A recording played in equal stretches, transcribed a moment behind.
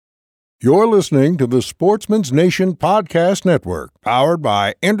You're listening to the Sportsman's Nation Podcast Network, powered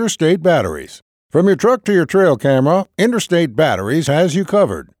by Interstate Batteries. From your truck to your trail camera, Interstate Batteries has you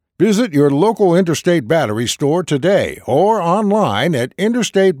covered. Visit your local Interstate Battery store today or online at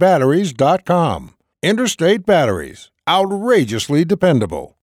interstatebatteries.com. Interstate Batteries, outrageously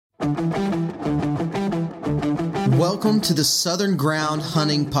dependable. Welcome to the Southern Ground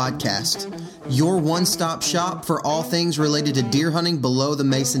Hunting Podcast, your one-stop shop for all things related to deer hunting below the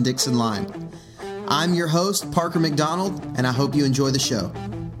Mason-Dixon line. I'm your host, Parker McDonald, and I hope you enjoy the show.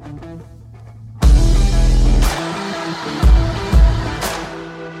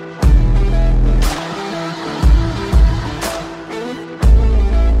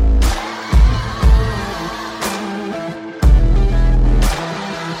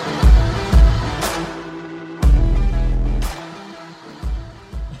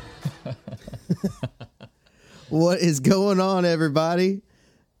 What is going on, everybody?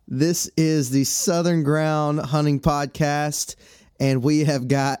 This is the Southern Ground Hunting Podcast, and we have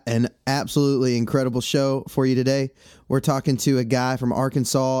got an absolutely incredible show for you today. We're talking to a guy from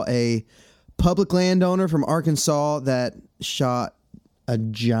Arkansas, a public landowner from Arkansas that shot a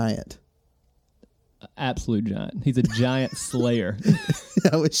giant. Absolute giant. He's a giant slayer.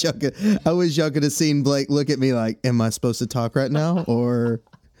 I wish y'all could have seen Blake look at me like, am I supposed to talk right now, or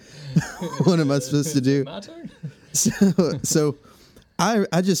what am I supposed to do? My turn? So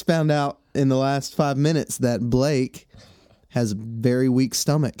I just found out in the last 5 minutes that Blake has a very weak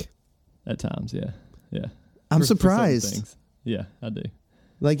stomach. At times, yeah. Yeah. I'm For certain surprised. things. Yeah, I do.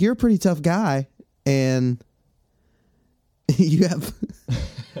 Like, you're a pretty tough guy, and you have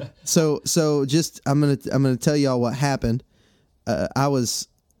so just I'm gonna tell y'all what happened.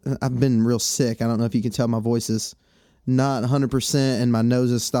 I've been real sick. I don't know if you can tell, my voice is not 100%, and my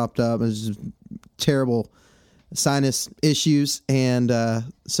nose is stopped up. It's just terrible sinus issues, and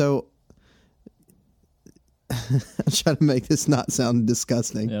so I'm trying to make this not sound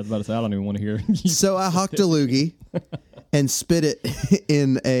disgusting. Yeah, I was about to say, I don't even want to hear you. So I hucked a loogie and spit it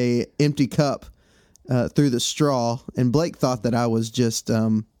in a empty cup through the straw, and Blake thought that I was just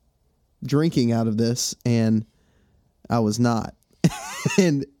drinking out of this, and I was not.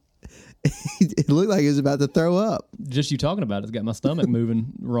 And it looked like he was about to throw up. Just you talking about it's got my stomach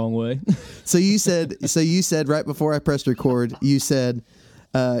moving the wrong way. So you said right before I pressed record, you said,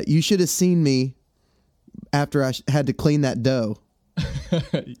 you should have seen me after I had to clean that dough.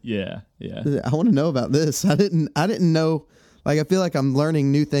 Yeah. I want to know about this. I didn't know. Like, I feel like I'm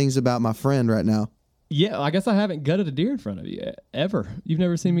learning new things about my friend right now. Yeah, I guess I haven't gutted a deer in front of you ever. You've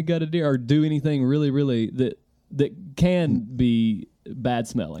never seen me gut a deer or do anything really that can be bad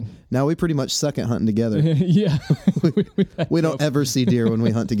smelling. Now we pretty much suck at hunting together. Yeah. We don't ever see deer when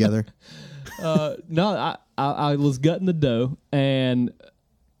we hunt together. No, I was gutting the doe, and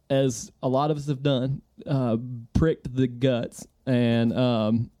as a lot of us have done, pricked the guts. And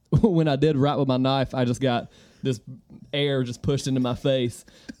when I did right with my knife, I just got this air just pushed into my face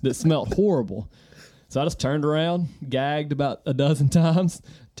that smelled horrible. So I just turned around, gagged about a dozen times,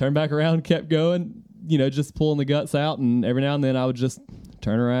 turned back around, kept going, just pulling the guts out. And every now and then I would just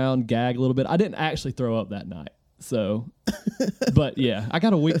turn around, gag a little bit. I didn't actually throw up that night. So, but yeah, I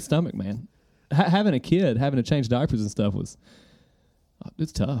got a weak stomach, man. Having a kid, having to change diapers and stuff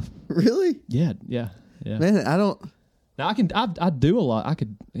it's tough. Really? Yeah. Man, I don't. Now I do a lot. I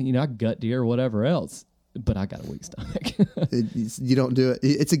could, I gut deer or whatever else, but I got a weak stomach. You don't do it.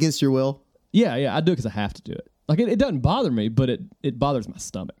 It's against your will. Yeah, I do it because I have to do it. Like, it doesn't bother me, but it bothers my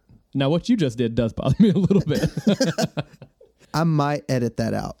stomach. Now, what you just did does bother me a little bit. I might edit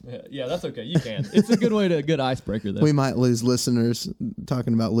that out. Yeah, that's okay. You can. It's a good icebreaker, though. We might lose listeners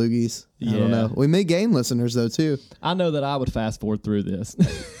talking about loogies. I don't know. We may gain listeners, though, too. I know that I would fast forward through this.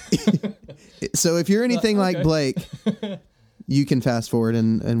 So if you're anything like Blake, you can fast forward,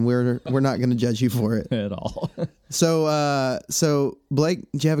 and we're not going to judge you for it. At all. So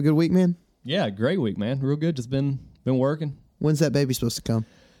Blake, did you have a good week, man? Yeah, great week, man. Real good. Just been working. When's that baby supposed to come?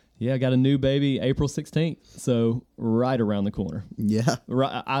 Yeah, I got a new baby April 16th, so right around the corner. Yeah.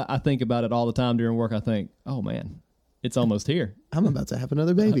 Right, I think about it all the time during work. I think, oh, man, it's almost here. I'm about to have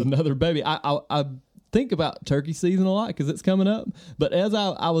another baby. Another baby. I think about turkey season a lot because it's coming up. But as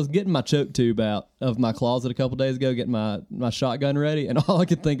I was getting my choke tube out of my closet a couple days ago, getting my shotgun ready, and all I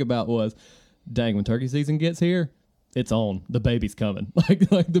could think about was, dang, when turkey season gets here, it's on. The baby's coming. Like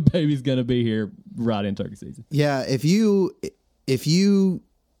the baby's going to be here right in turkey season. Yeah, if you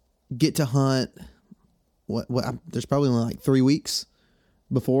get to hunt, what there's probably only like 3 weeks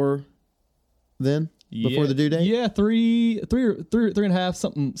before then. Before the due date? Yeah, three and a half,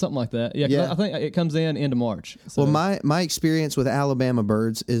 something like that. Yeah, I think it comes in into March. So. Well, my experience with Alabama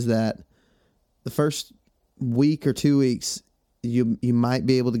birds is that the first week or 2 weeks, you might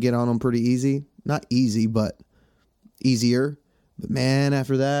be able to get on them pretty easy. Not easy, but easier. But man,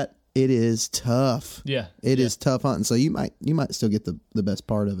 after that, it is tough. Yeah. It is tough hunting. So you might still get the best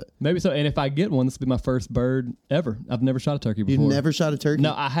part of it. Maybe so. And if I get one, this will be my first bird ever. I've never shot a turkey before. You've never shot a turkey?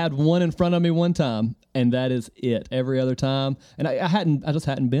 No, I had one in front of me one time, and that is it. Every other time, and I just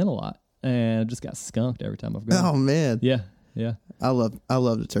hadn't been a lot, and I just got skunked every time I've gone. Oh man. Yeah. I love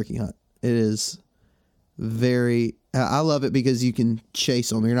the turkey hunt. It is very. I love it because you can chase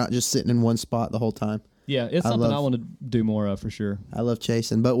them. You're not just sitting in one spot the whole time. Yeah, it's something I want to do more of for sure. I love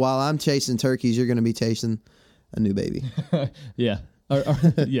chasing, but while I'm chasing turkeys, you're going to be chasing a new baby. Yeah.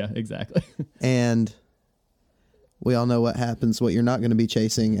 Yeah, exactly. And we all know what happens, what you're not going to be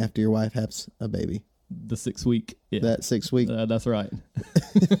chasing after your wife has a baby. The 6 week. Yeah. That 6 week. That's right.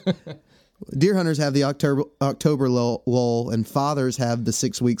 Deer hunters have the October lull, and fathers have the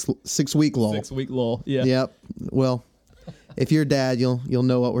 6 week lull. 6 week lull. Yeah. Yep. Well, if you're a dad, you'll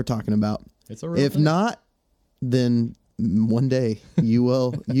know what we're talking about. It's a real If thing. not, then one day you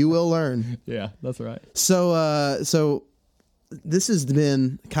will learn. Yeah, that's right. So this has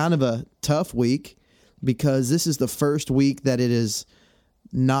been kind of a tough week because this is the first week that it has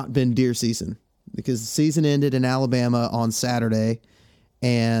not been deer season, because the season ended in Alabama on Saturday,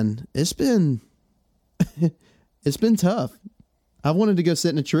 and it's been tough. I wanted to go sit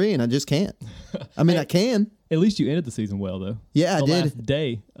in a tree and I just can't. I mean, I can. At least you ended the season well, though. Yeah, I did. Last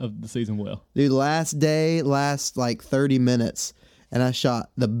day of the season well. Dude, last like 30 minutes, and I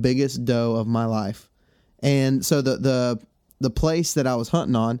shot the biggest doe of my life. And so the place that I was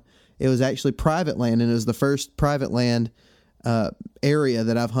hunting on, it was actually private land, and it was the first private land area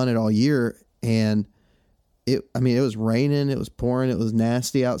that I've hunted all year. And it was raining, it was pouring, it was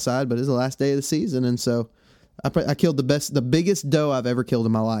nasty outside, but it was the last day of the season, and so I killed the biggest doe I've ever killed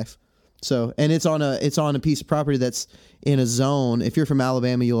in my life. So, and it's on a piece of property that's in a zone. If you're from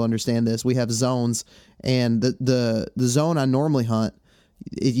Alabama, you'll understand this. We have zones, and the zone I normally hunt,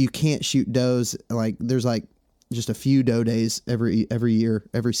 you can't shoot does. Like there's like just a few doe days every year,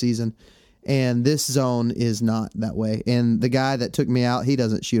 every season, and this zone is not that way. And the guy that took me out, he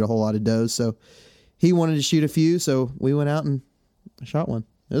doesn't shoot a whole lot of does, so he wanted to shoot a few, so we went out and shot one.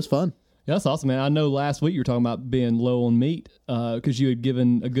 It was fun. Yeah, that's awesome, man. I know last week you were talking about being low on meat because you had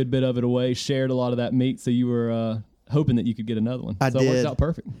given a good bit of it away, shared a lot of that meat, so you were hoping that you could get another one. I so did. It worked out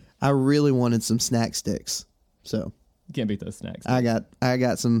perfect. I really wanted some snack sticks, so You can't beat those snacks. I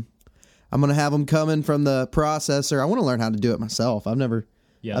got some. I'm gonna have them coming from the processor. I want to learn how to do it myself. I've never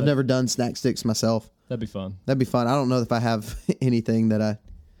done snack sticks myself. That'd be fun. That'd be fun. I don't know if I have anything that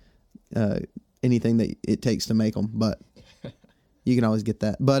it takes to make them, but you can always get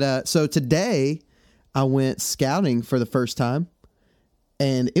that. But so today I went scouting for the first time,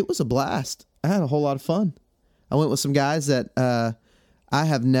 and it was a blast. I had a whole lot of fun. I went with some guys that I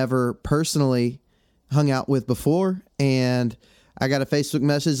have never personally hung out with before, and I got a Facebook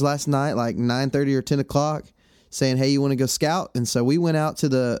message last night, like 9:30 or 10 o'clock, saying, "Hey, you want to go scout?" And so we went out to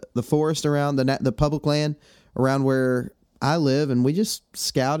the forest around the public land around where I live, and we just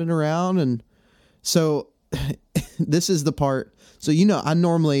scouted around. And so this is the part. So, I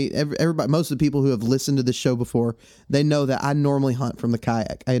normally, everybody, most of the people who have listened to this show before, they know that I normally hunt from the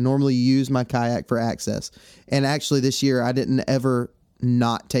kayak. I normally use my kayak for access. And actually this year I didn't ever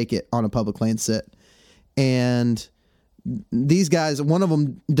not take it on a public land sit. And these guys, one of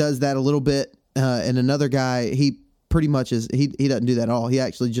them does that a little bit. And another guy, he pretty much he doesn't do that at all. He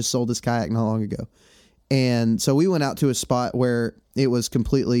actually just sold his kayak not long ago. And so we went out to a spot where it was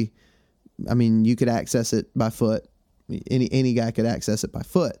completely, you could access it by foot. Any guy could access it by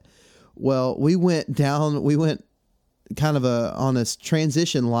foot. Well, we went kind of on this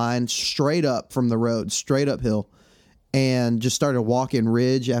transition line straight up from the road, straight uphill, and just started walking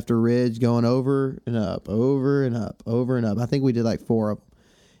ridge after ridge, going over and up, over and up, over and up. I think we did like 4 of them,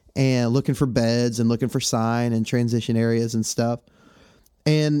 and looking for beds and looking for sign and transition areas and stuff.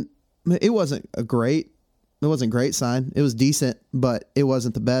 And it wasn't great sign. It was decent, but it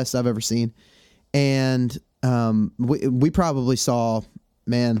wasn't the best I've ever seen. And we probably saw,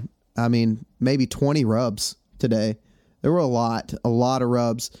 maybe 20 rubs today. There were a lot of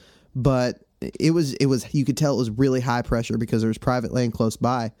rubs, but it was, you could tell it was really high pressure because there was private land close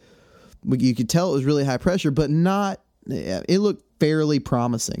by. You could tell it was really high pressure, but it looked fairly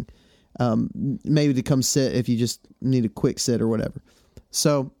promising. Maybe to come sit if you just need a quick sit or whatever.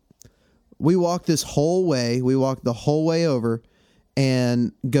 So we walked the whole way over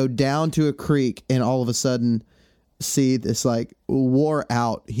and go down to a creek, and all of a sudden see this like wore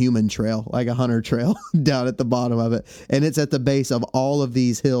out human trail, like a hunter trail down at the bottom of it. And it's at the base of all of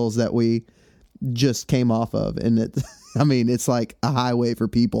these hills that we just came off of, and it, I mean, it's like a highway for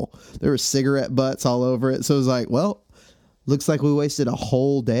people. There were cigarette butts all over it. So it was like, well, looks like we wasted a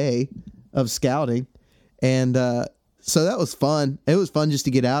whole day of scouting. And so that was fun. It was fun just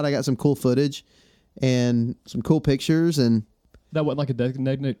to get out. I got some cool footage and some cool pictures. And That wasn't like a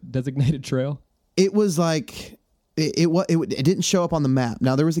designated trail? it was like, it didn't show up on the map.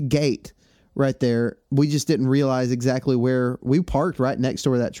 Now, there was a gate right there. We just didn't realize exactly where we parked, right next to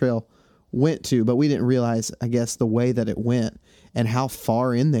where that trail went to, but we didn't realize, I guess, the way that it went and how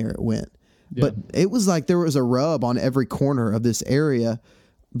far in there it went. Yeah. But it was like there was a rub on every corner of this area,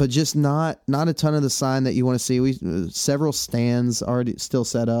 but just not a ton of the sign that you want to see. We several stands already still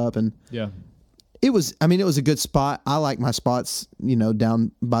set up, and Yeah. it was a good spot. I like my spots,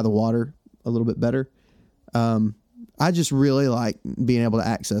 down by the water a little bit better. I just really like being able to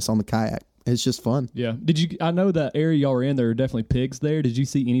access on the kayak. It's just fun. Yeah. I know that area y'all were in, there were definitely pigs there. Did you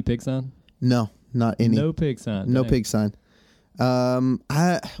see any pig sign? No, not any. No pig sign. No Dang. pig sign.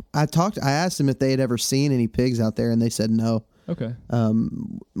 I asked them if they had ever seen any pigs out there, and they said no. Okay.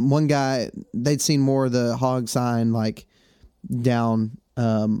 One guy, they'd seen more of the hog sign like down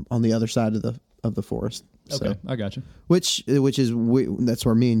on the other side of the forest. Okay. So, I got you. which is that's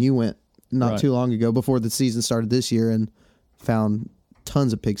where me and you went not Right. too long ago before the season started this year, and found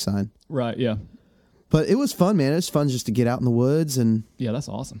tons of pig sign. Right. Yeah. But it was fun, man. It was fun just to get out in the woods and Yeah. That's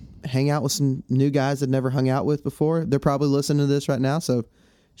awesome. hang out with some new guys I'd never hung out with before. They're probably listening to this right now, so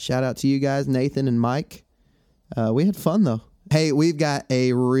shout out to you guys, Nathan and Mike. We had fun, though. Hey, we've got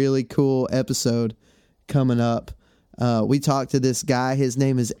a really cool episode coming up. We talked to this guy. His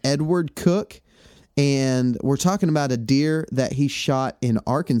name is Edward Cook, and we're talking about a deer that he shot in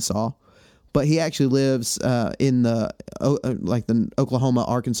Arkansas, but he actually lives in the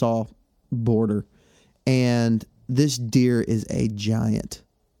Oklahoma-Arkansas border. And this deer is a giant.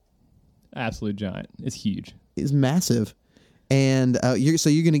 Absolute giant. It's huge. It's massive. And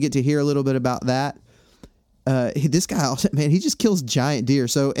you're going to get to hear a little bit about that. This guy, man, he just kills giant deer.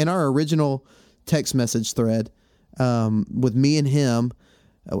 So in our original text message thread with me and him,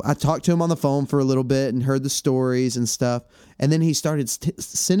 I talked to him on the phone for a little bit and heard the stories and stuff. And then he started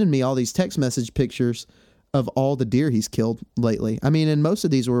sending me all these text message pictures of all the deer he's killed lately. I mean, and most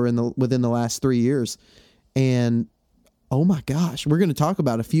of these were within the last 3 years. And oh my gosh, we're going to talk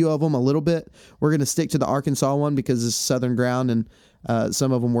about a few of them a little bit. We're going to stick to the Arkansas one because it's southern ground, and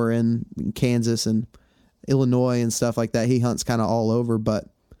some of them were in Kansas and Illinois and stuff like that. He hunts kind of all over, but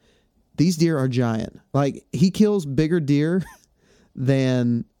these deer are giant. Like, he kills bigger deer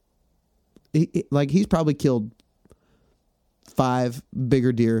than he's probably killed 5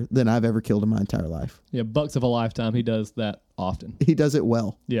 bigger deer than I've ever killed in my entire life. Yeah. Bucks of a lifetime. He does that often. He does it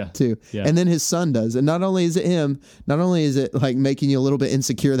well. Yeah. Too. Yeah. And then his son does. And not only is it like making you a little bit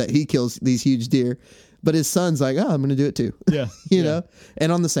insecure that he kills these huge deer, but his son's like, oh, I'm going to do it too. Yeah. you know,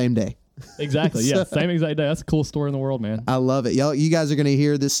 and on the same day. Exactly. Yeah. Same exact day. That's the coolest story in the world, man. I love it. You guys are going to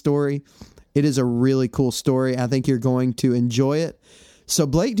hear this story. It is a really cool story. I think you're going to enjoy it. So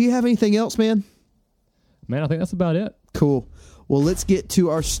Blake, do you have anything else, man? Man, I think that's about it. Cool. Well, let's get to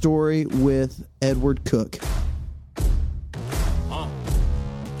our story with Edward Cook.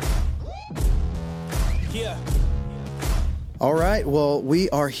 Yeah. All right. Well, we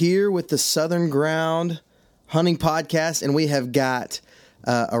are here with the Southern Ground Hunting Podcast, and we have got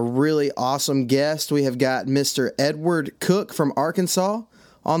a really awesome guest. We have got Mr. Edward Cook from Arkansas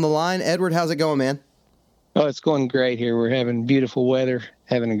on the line. Edward, how's it going, man? Oh, it's going great here. We're having beautiful weather,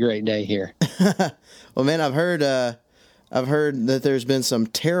 having a great day here. Well, man, I've heard that there's been some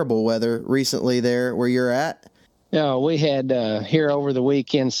terrible weather recently there where you're at. Yeah, we had here over the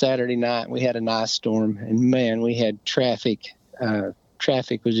weekend, Saturday night, we had an ice storm, and man, we had traffic.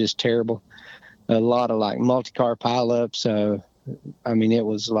 Traffic was just terrible. A lot of like multi-car pileups. I mean, it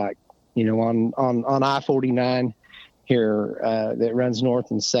was like, on I-49 here that runs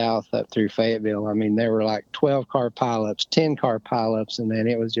north and south up through Fayetteville. I mean, there were like 12-car pileups, 10-car pileups, and then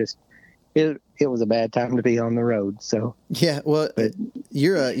it was just it was a bad time to be on the road. So yeah, well,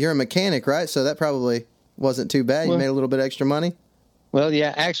 you're a mechanic, right? So that probably wasn't too bad. You made a little bit extra money. Well,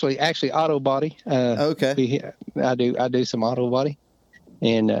 yeah, actually, auto body. Okay. I do some auto body,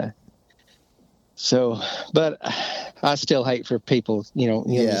 and but I still hate for people,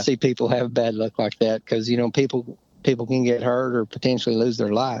 to see people have bad luck like that because people can get hurt or potentially lose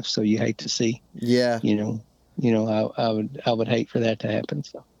their life. So you hate to see. Yeah. I would hate for that to happen.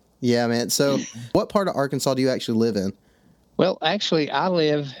 So. Yeah, man. So, what part of Arkansas do you actually live in? Well, actually, I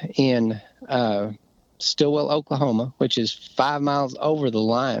live in Stillwell, Oklahoma, which is 5 miles over the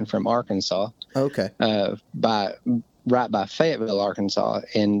line from Arkansas. Okay. Right by Fayetteville, Arkansas,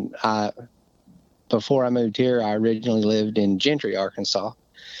 and before I moved here, I originally lived in Gentry, Arkansas,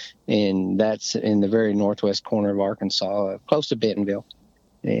 and that's in the very northwest corner of Arkansas, close to Bentonville.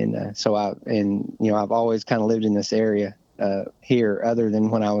 And I've always kind of lived in this area here. Other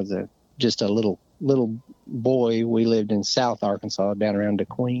than when I was just a little boy, we lived in South Arkansas, down around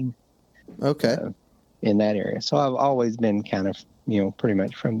DeQueen. Okay. In that area, so I've always been kind of pretty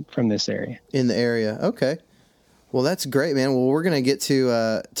much from this area. In the area, okay. Well, that's great, man. Well, we're gonna get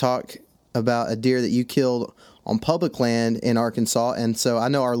to talk about a deer that you killed on public land in Arkansas, and so I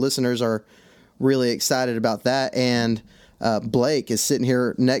know our listeners are really excited about that. And Blake is sitting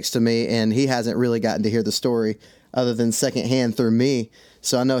here next to me, and he hasn't really gotten to hear the story other than secondhand through me.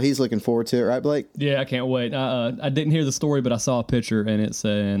 So I know he's looking forward to it, right, Blake? Yeah, I can't wait. I didn't hear the story, but I saw a picture, and it's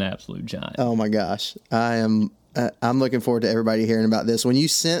an absolute giant. Oh my gosh, I'm looking forward to everybody hearing about this. When you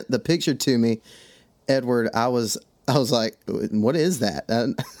sent the picture to me, Edward, I was like, what is that?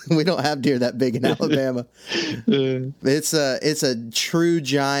 We don't have deer that big in Alabama. It's a true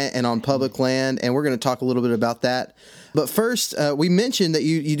giant and on public land, and we're going to talk a little bit about that. But first, we mentioned that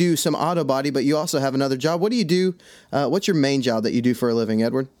you do some auto body, but you also have another job. What do you do? What's your main job that you do for a living,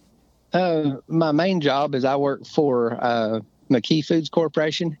 Edward? My main job is I work for McKee Foods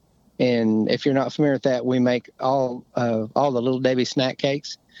Corporation. And if you're not familiar with that, we make all the Little Debbie snack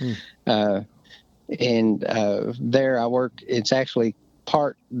cakes. There I work, it's actually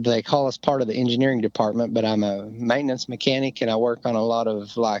they call us part of the engineering department, but I'm a maintenance mechanic, and I work on a lot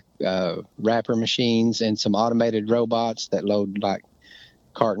of wrapper machines and some automated robots that load like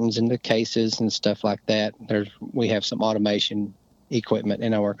cartons into cases and stuff like that. We have some automation equipment,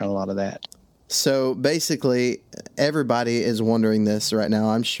 and I work on a lot of that. So basically, everybody is wondering this right now,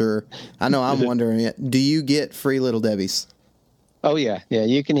 I'm sure. I know I'm wondering it. Do you get free Little Debbie's? Oh, yeah. Yeah,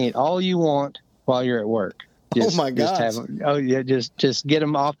 you can eat all you want while you're at work. Oh, my gosh. Just get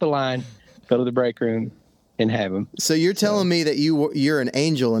them off the line, go to the break room, and have them. So you're telling me that you're an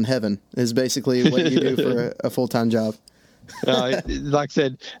angel in heaven is basically what you do for a full-time job. Like I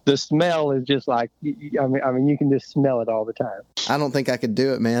said, the smell is just like, I mean, you can just smell it all the time. I don't think I could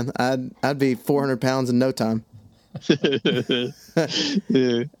do it, man. I'd be 400 pounds in no time. I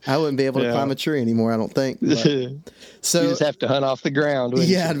wouldn't be able to climb a tree anymore, I don't think. So you just have to hunt off the ground.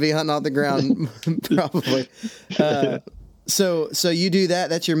 Yeah, I'd be hunting off the ground probably. So you do that.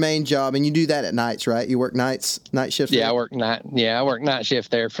 That's your main job, and you do that at nights, right? You work night shift. Yeah, I work night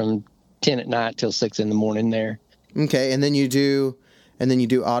shift there from 10 at night till 6 in the morning there. Okay, and then you do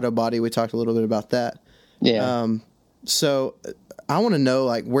auto body. We talked a little bit about that. Yeah. So I want to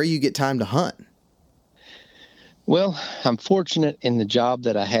know where you get time to hunt. Well, I'm fortunate in the job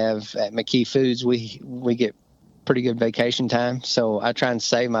that I have at McKee Foods. We get pretty good vacation time, so I try and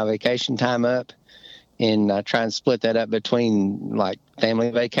save my vacation time up, and I try and split that up between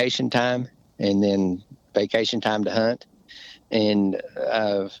family vacation time and then vacation time to hunt. And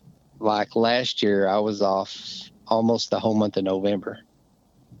last year, I was off almost the whole month of November,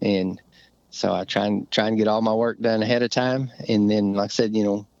 and so I try and get all my work done ahead of time. And then, like I said,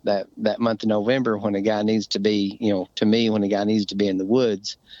 that month of November, when a guy needs to be, to me, when a guy needs to be in the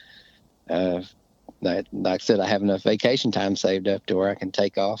woods, like I said, I have enough vacation time saved up to where I can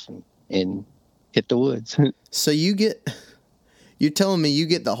take off and hit the woods. So you're telling me you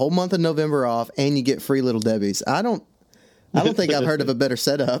get the whole month of November off and you get free Little Debbie's. I don't think I've heard of a better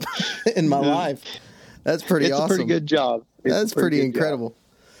setup in my life. That's pretty awesome. It's a pretty good job. That's pretty incredible. Job.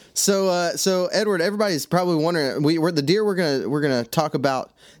 So Edward, everybody's probably wondering. The deer we're gonna talk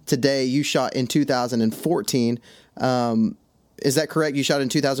about today. You shot in 2014. Is that correct? You shot in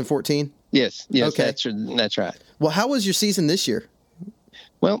 2014. Yes. Okay. That's right. Well, how was your season this year?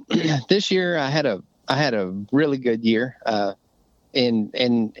 Well, this year I had a really good year, and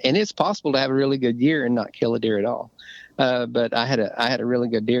it's possible to have a really good year and not kill a deer at all. But I had a really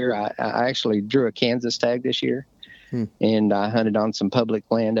good deer. I actually drew a Kansas tag this year. And I hunted on some public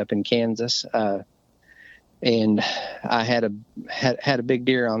land up in Kansas, and I had a big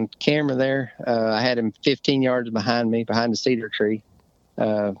deer on camera there. I had him 15 yards behind me, behind a cedar tree.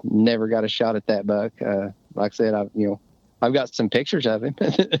 Never got a shot at that buck. Like I said, I've got some pictures of him,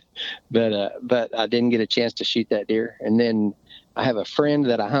 but I didn't get a chance to shoot that deer. And then I have a friend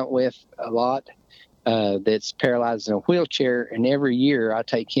that I hunt with a lot that's paralyzed in a wheelchair, and every year I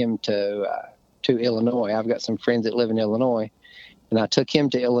take him to Illinois. I've got some friends that live in Illinois, and I took him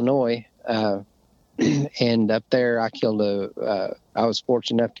to Illinois, and up there I was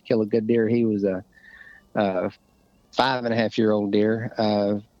fortunate enough to kill a good deer. He was a 5.5-year-old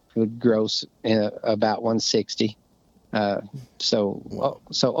deer, would gross about 160. So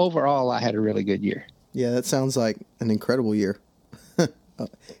overall I had a really good year. Yeah, that sounds like an incredible year.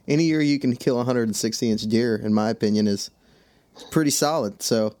 any year you can kill 160-inch deer, in my opinion, is pretty solid.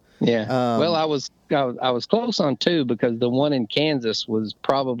 So yeah. Well, I was close on 2 because the one in Kansas was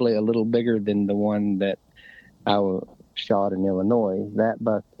probably a little bigger than the one that I shot in Illinois. That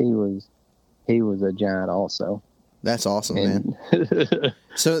buck, he was a giant also. That's awesome, man.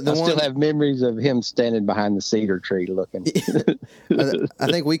 So I still have memories of him standing behind the cedar tree looking. I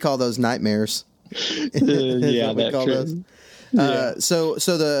think we call those nightmares. Yeah, that's true. So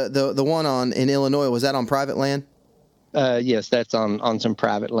the one in Illinois, was that on private land? Yes, that's on some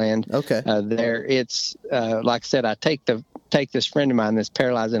private land. Okay. There, it's like I said, I take this friend of mine that's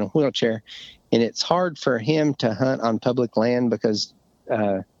paralyzed in a wheelchair, and it's hard for him to hunt on public land because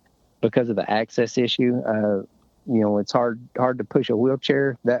of the access issue. It's hard to push a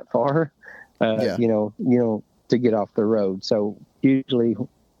wheelchair that far, to get off the road. So usually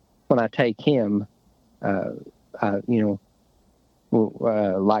when I take him, like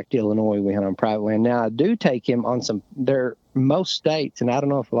Illinois, we hunt on private land. Now I do take him on most states, and I don't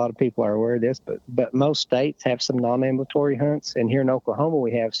know if a lot of people are aware of this, but most states have some non-ambulatory hunts, and here in Oklahoma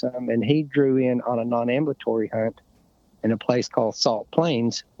we have some, and he drew in on a non-ambulatory hunt in a place called Salt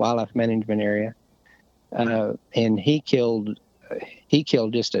Plains Wildlife Management Area. And he killed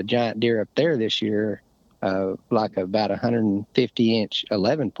just a giant deer up there this year, like about 150-inch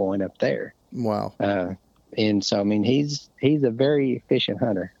 11 point up there. Wow. And so, I mean, he's a very efficient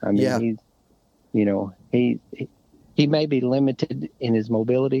hunter. I mean, he may be limited in his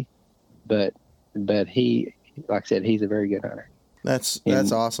mobility, but he, like I said, he's a very good hunter. That's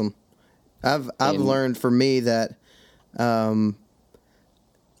awesome. I've learned for me that,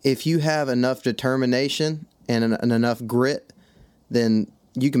 if you have enough determination and enough grit, then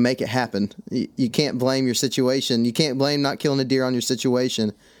you can make it happen. You can't blame your situation. You can't blame not killing a deer on your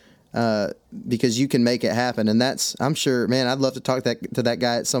situation, because you can make it happen. And I'm sure, man, I'd love to talk to that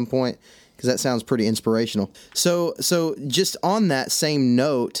guy at some point, because that sounds pretty inspirational. So just on that same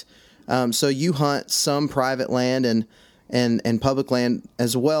note, so you hunt some private land and public land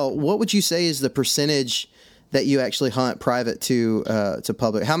as well. What would you say is the percentage that you actually hunt private to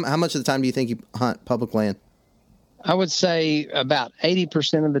public? How much of the time do you think you hunt public land? I would say about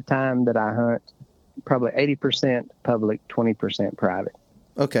 80% of the time that I hunt, probably 80% public, 20% private.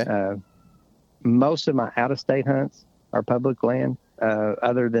 Okay. Most of my out-of-state hunts are public land,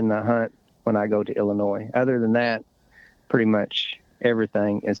 other than the hunt when I go to Illinois. Other than that, pretty much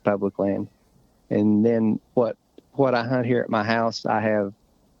everything is public land. And then what I hunt here at my house, I have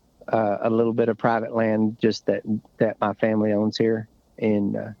a little bit of private land just that my family owns here,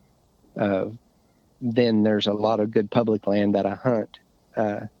 and then there's a lot of good public land that I hunt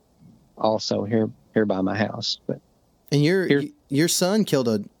also here by my house. And your son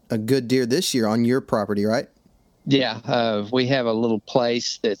killed a good deer this year on your property, right? Yeah, we have a little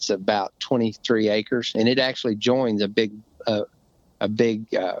place that's about 23 acres, and it actually joins a big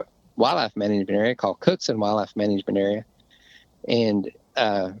wildlife management area called Cookson Wildlife Management Area, and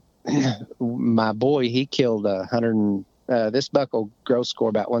my boy, he killed this buck will gross score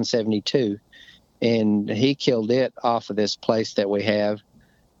about 172, and he killed it off of this place that we have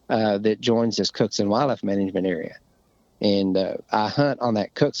that joins this Cookson Wildlife Management Area. And I hunt on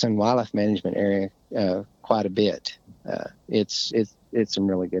that Cookson Wildlife Management Area quite a bit. It's some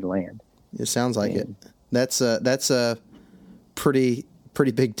really good land. It sounds like it. That's a pretty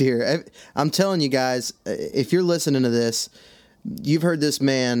big deer. I'm telling you guys, if you're listening to this, you've heard this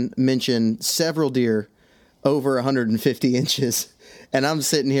man mention several deer over 150 inches. And I'm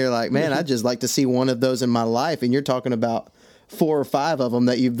sitting here like, man, I'd just like to see one of those in my life. And you're talking about 4 or 5 of them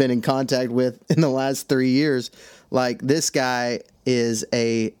that you've been in contact with in the last 3 years. Like, this guy is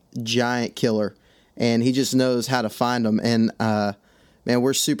a giant killer, and he just knows how to find them. And, man,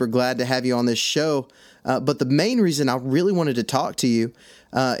 we're super glad to have you on this show. But the main reason I really wanted to talk to you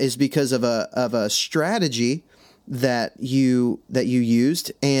is because of a strategy that you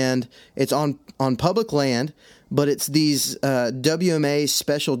used, and it's on public land, but it's these WMA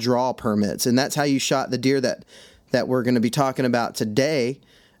special draw permits, and that's how you shot the deer that we're going to be talking about today,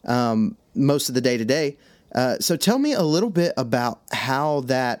 most of the day today. So tell me a little bit about how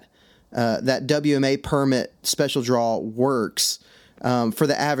that WMA permit special draw works for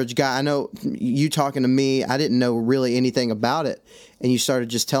the average guy. I know you talking to me, I didn't know really anything about it, and you started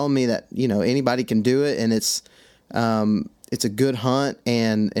just telling me that anybody can do it, and it's a good hunt,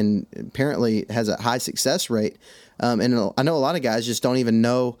 and apparently has a high success rate. And I know a lot of guys just don't even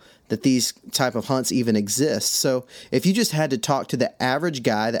know that these type of hunts even exist. So if you just had to talk to the average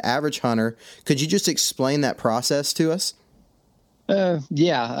guy, the average hunter, could you just explain that process to us?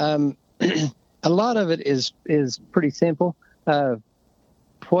 Yeah. A lot of it is pretty simple.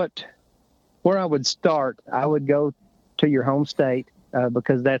 where I would start, I would go to your home state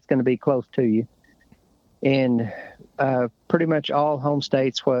because that's going to be close to you. And pretty much all home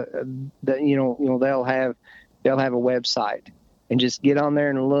states, they'll have a website, and just get on there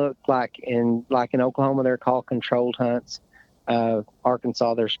and look. Like in Oklahoma, they're called controlled hunts.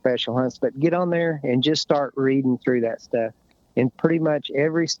 Arkansas, they're special hunts. But get on there and just start reading through that stuff. And pretty much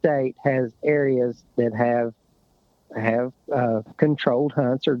every state has areas that have controlled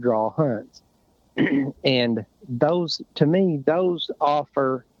hunts or draw hunts. And those, to me, those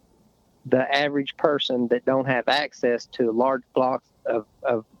offer the average person that don't have access to large blocks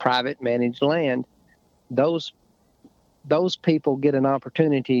of private managed land. Those people get an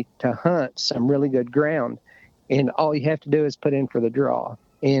opportunity to hunt some really good ground, and all you have to do is put in for the draw.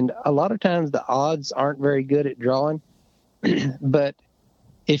 And a lot of times the odds aren't very good at drawing, but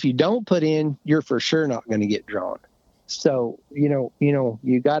if you don't put in, you're for sure not going to get drawn. So, you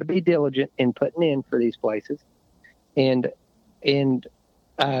got to be diligent in putting in for these places. And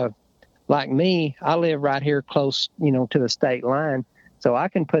like me, I live right here close, to the state line. So I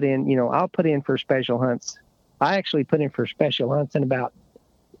can put in, I'll put in for special hunts. I actually put in for special hunts in about,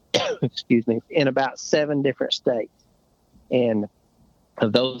 in about 7 different states. And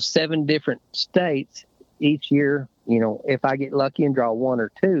of those 7 different states, each year, if I get lucky and draw 1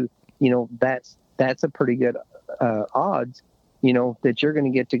 or 2, that's a pretty good odds, that you're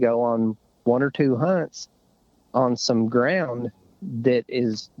going to get to go on 1 or 2 hunts on some ground that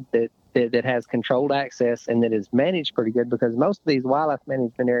has controlled access and that is managed pretty good, because most of these wildlife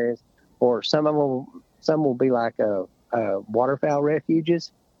management areas, or some will be like waterfowl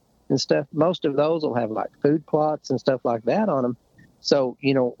refuges and stuff. Most of those will have like food plots and stuff like that on them. So,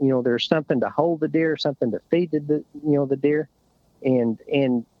 there's something to hold the deer, something to feed the deer, and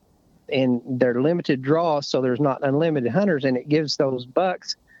they're limited draws, so there's not unlimited hunters, and it gives those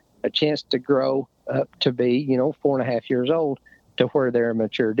bucks a chance to grow up to be, 4.5 years old, to where they're a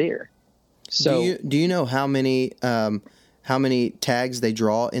mature deer. So, do you know how many tags they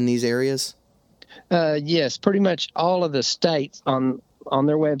draw in these areas? Yes, pretty much all of the states on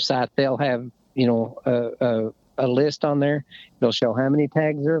their website, they'll have a list on there. It'll show how many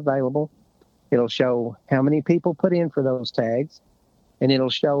tags are available. It'll show how many people put in for those tags. And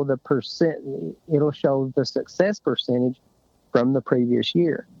it'll show the success percentage from the previous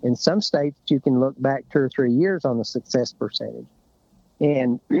year. In some states, you can look back 2 or 3 years on the success percentage.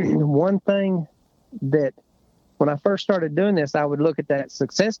 And one thing that, when I first started doing this, I would look at that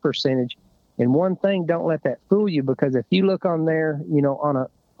success percentage. And one thing, don't let that fool you, because if you look on there,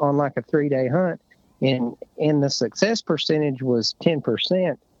 on like a 3-day hunt, and the success percentage was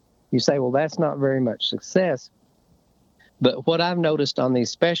 10%, you say, well, that's not very much success. But what I've noticed on these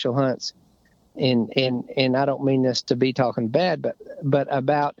special hunts, and I don't mean this to be talking bad, but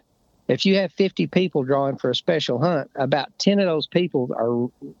about, if you have 50 people drawing for a special hunt, about 10 of those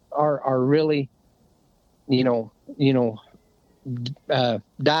people are really, dyed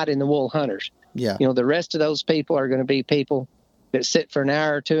in the wool hunters. Yeah. The rest of those people are going to be people that sit for an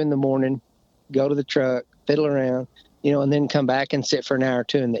hour or 2 in the morning, go to the truck, fiddle around, and then come back and sit for an hour or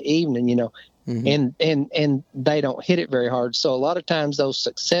 2 in the evening, Mm-hmm. And they don't hit it very hard. So a lot of times those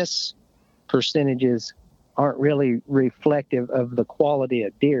success percentages aren't really reflective of the quality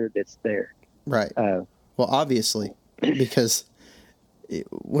of deer that's there. Right. Well, obviously, because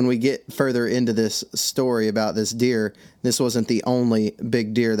when we get further into this story about this deer, this wasn't the only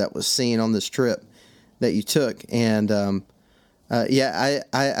big deer that was seen on this trip that you took. And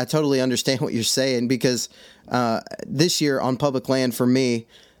I totally understand what you're saying, because this year on public land for me,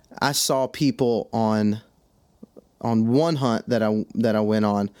 I saw people on one hunt that I went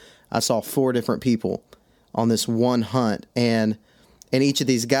on. I saw 4 different people on this one hunt, and each of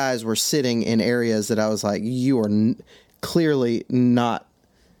these guys were sitting in areas that I was like, you are clearly not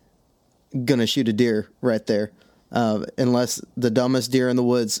gonna shoot a deer right there, unless the dumbest deer in the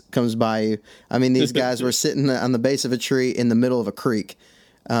woods comes by you. I mean, these guys were sitting on the base of a tree in the middle of a creek,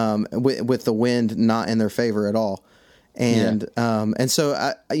 with the wind not in their favor at all. And so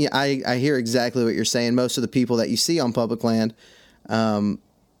I hear exactly what you're saying. Most of the people that you see on public land,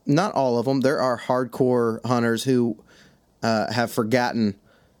 not all of them, there are hardcore hunters who have forgotten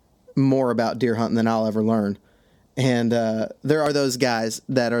more about deer hunting than I'll ever learn. And there are those guys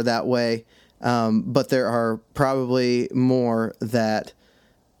that are that way, but there are probably more that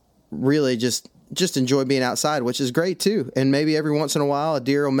really just enjoy being outside, which is great too. And maybe every once in a while a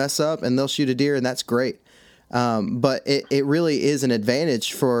deer will mess up and they'll shoot a deer, and that's great. But it really is an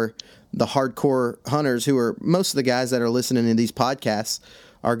advantage for the hardcore hunters, who are most of the guys that are listening to these podcasts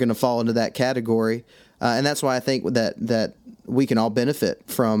are going to fall into that category. And that's why I think that we can all benefit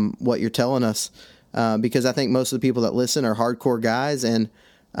from what you're telling us, because I think most of the people that listen are hardcore guys and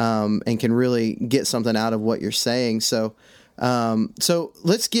can really get something out of what you're saying. So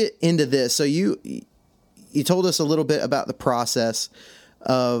let's get into this. So you told us a little bit about the process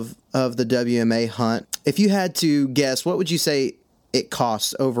of the WMA hunt. If you had to guess, what would you say it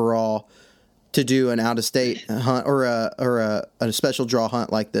costs overall to do an out-of-state hunt or a special draw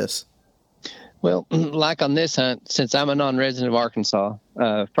hunt like this? Well, like on this hunt, since I'm a non-resident of Arkansas,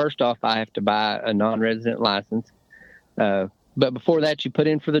 first off, I have to buy a non-resident license. But before that, you put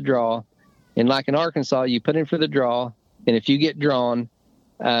in for the draw. And like in Arkansas, you put in for the draw, and if you get drawn,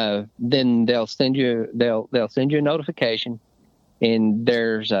 then they'll send you a notification, and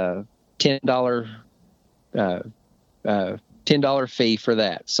there's a $10 fee for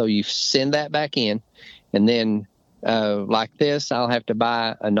that. So you send that back in, and then like this, I'll have to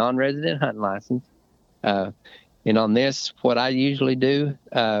buy a non-resident hunting license. And on this, what I usually do,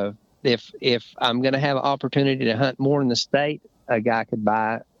 if I'm going to have an opportunity to hunt more in the state, a guy could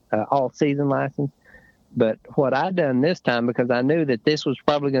buy all season license. But what I done this time, because I knew that this was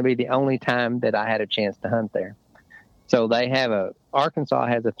probably going to be the only time that I had a chance to hunt there. So Arkansas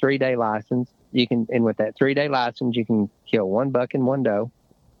has a 3-day license. And with that 3-day license, you can kill 1 buck and 1 doe.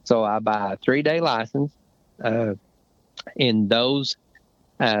 So I buy a 3-day license. In those,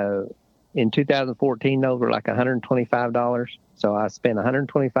 in 2014, those were like $125. So I spent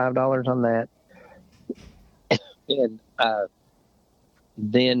 $125 on that. And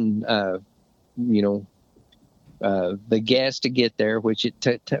then, the gas to get there, which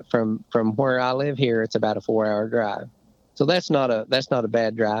from where I live here, it's about a 4-hour drive. So that's not a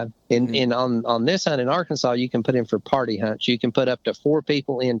bad drive. And on this hunt in Arkansas, you can put in for party hunts. You can put up to 4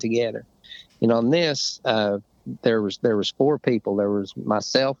 people in together. And on this, there was 4 people. There was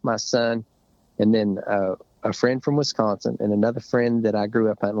myself, my son, and then a friend from Wisconsin, and another friend that I grew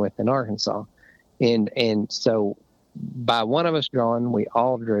up hunting with in Arkansas. And so by one of us drawing, we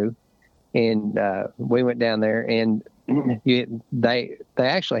all drew, and we went down there, and they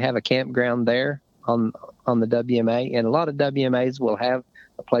actually have a campground there on the WMA, and a lot of WMAs will have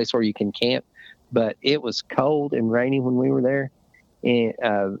a place where you can camp, but it was cold and rainy when we were there,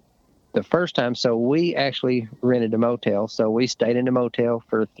 and the first time, so we actually rented a motel. So we stayed in a motel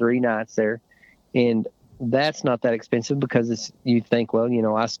for 3 nights there, and that's not that expensive because you think, well,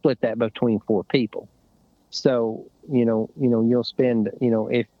 I split that between 4 people. So, you'll spend,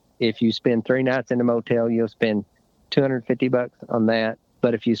 if you spend 3 nights in a motel, you'll spend $250 on that.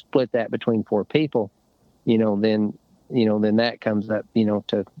 But if you split that between 4 people, then that comes up,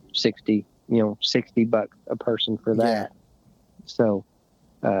 to $60 a person for that. Yeah. So,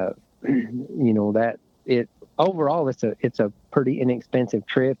 that it overall, it's a pretty inexpensive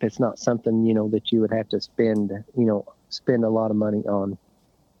trip. It's not something, that you would have to spend a lot of money on,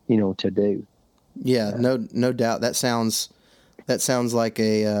 to do. Yeah, no doubt. That sounds like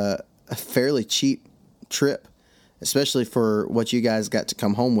a fairly cheap trip, especially for what you guys got to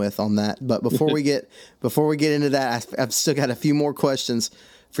come home with on that. But before we get into that, I've still got a few more questions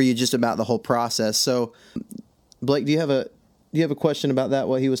for you just about the whole process. So, Blake, do you have a question about that?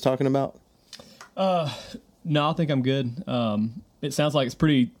 What he was talking about? No, I think I'm good. It sounds like it's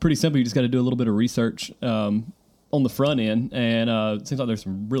pretty simple. You just got to do a little bit of research on the front end, and it seems like there's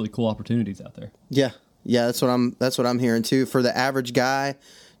some really cool opportunities out there. Yeah, that's what I'm hearing too. For the average guy,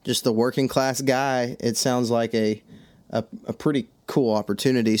 just the working class guy, it sounds like a pretty cool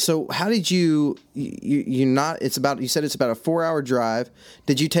opportunity. So how did you not? You said it's about a 4-hour drive.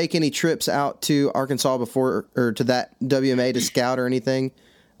 Did you take any trips out to Arkansas before, or to that WMA to scout or anything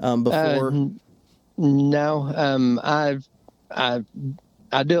before? No, I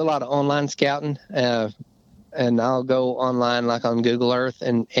do a lot of online scouting, and I'll go online like on Google Earth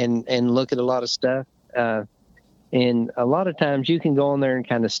and look at a lot of stuff. And a lot of times you can go on there and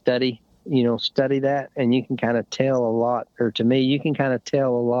kind of study that, and you can kind of tell a lot, or to me, you can kind of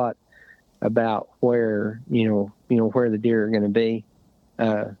tell a lot about where, where the deer are going to be,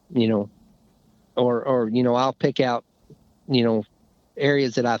 or I'll pick out,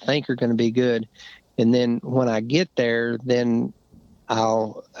 areas that I think are going to be good. And then when I get there, then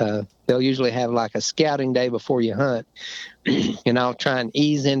they'll usually have like a scouting day before you hunt, and I'll try and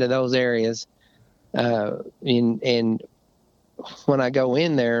ease into those areas. And when I go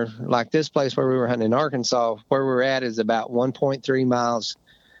in there, like this place where we were hunting in Arkansas, where we're at is about 1.3 miles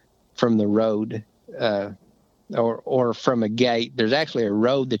from the road, or from a gate. There's actually a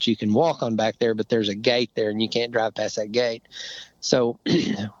road that you can walk on back there, but there's a gate there and you can't drive past that gate. So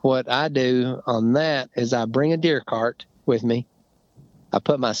what I do on that is I bring a deer cart with me. I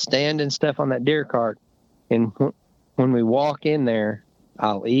put my stand and stuff on that deer cart. And when we walk in there,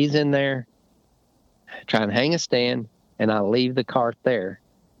 I'll ease in there, try and hang a stand, and I'll leave the cart there.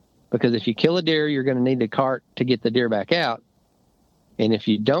 Because if you kill a deer, you're going to need the cart to get the deer back out. And if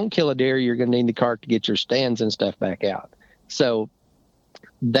you don't kill a deer, you're going to need the cart to get your stands and stuff back out. So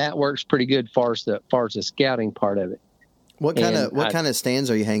that works pretty good far as the scouting part of it. What kind of stands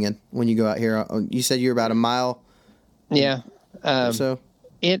are you hanging when you go out here? You said you're about a mile. Yeah. So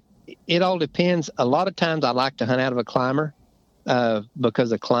it all depends. A lot of times I like to hunt out of a climber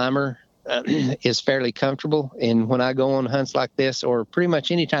because a climber is fairly comfortable. And when I go on hunts like this, or pretty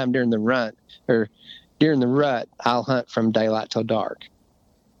much any time during the rut, I'll hunt from daylight till dark.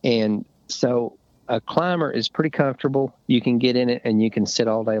 And so a climber is pretty comfortable. You can get in it and you can sit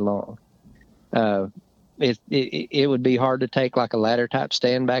all day long. It would be hard to take like a ladder type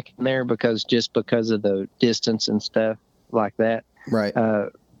stand back in there because of the distance and stuff like that. Right.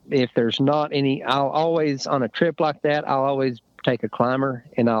 If there's not any, I'll always, on a trip like that, I'll always take a climber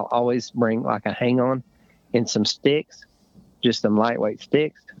and I'll always bring like a hang on and some sticks, just some lightweight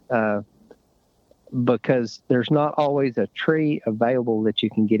sticks. Because there's not always a tree available that you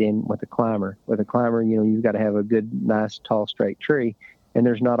can get in with a climber. With a climber, you've got to have a good, nice, tall, straight tree, and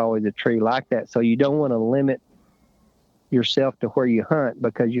there's not always a tree like that. So you don't want to limit yourself to where you hunt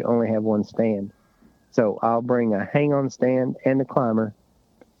because you only have one stand. So I'll bring a hang-on stand and the climber,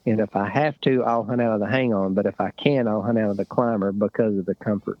 and if I have to, I'll hunt out of the hang-on. But if I can, I'll hunt out of the climber because of the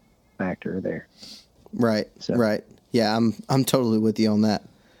comfort factor there. Right. So. Right. Yeah, I'm totally with you on that.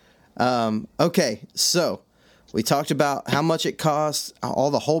 Okay, so we talked about how much it costs,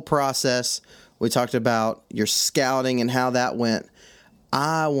 the whole process. We talked about your scouting and how that went.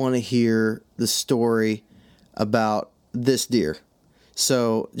 I want to hear the story about this deer.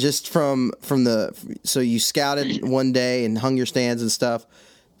 So just so you scouted one day and hung your stands and stuff.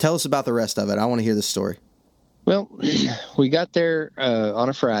 Tell us about the rest of it. I want to hear the story. Well, we got there on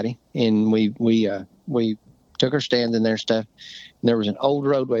a Friday, and we took our stands in there and stuff. And there was an old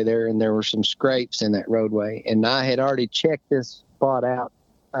roadway there, and there were some scrapes in that roadway. And I had already checked this spot out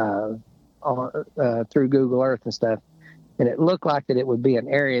through Google Earth and stuff. And it looked like that it would be an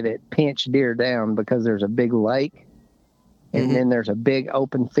area that pinched deer down because there's a big lake, and then there's a big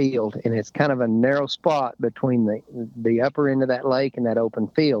open field. And it's kind of a narrow spot between the upper end of that lake and that open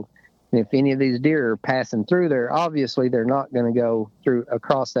field. And if any of these deer are passing through there, obviously they're not going to go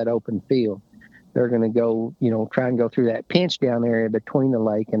across that open field. They're going to go, try and go through that pinch down area between the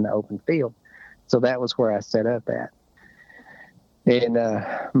lake and the open field. So that was where I set up at. And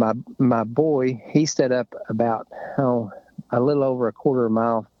my boy, he set up about a little over a quarter of a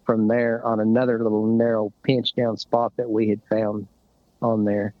mile from there on another little narrow pinch down spot that we had found on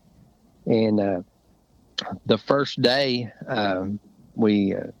there. And the first day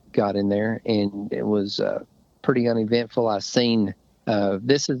we got in there, and it was pretty uneventful. I seen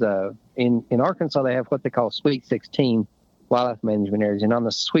this is in Arkansas, they have what they call Sweet 16 wildlife management areas, and on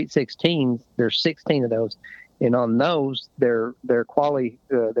the Sweet 16s, there's 16 of those, and on those, they're quality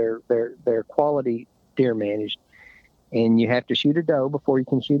deer managed, and you have to shoot a doe before you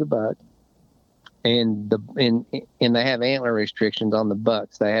can shoot a buck, and they have antler restrictions on the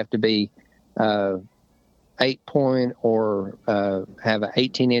bucks. They have to be 8-point or have an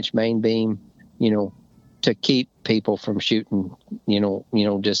 18-inch main beam, to keep people from shooting,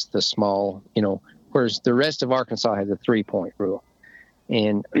 just the small, whereas the rest of Arkansas has a 3-point rule.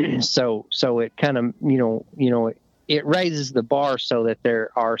 And so it kind of, it raises the bar so that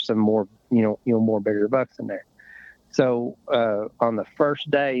there are some more, more bigger bucks in there. So on the first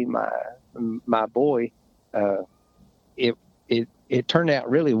day, my boy, it turned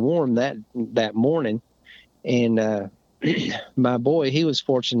out really warm that morning. And my boy, he was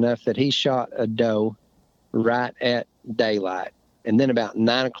fortunate enough that he shot a doe right at daylight. And then about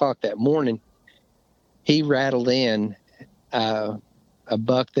 9 o'clock that morning, he rattled in a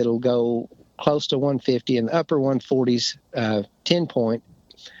buck that'll go close to 150 in the upper 140s, 10-point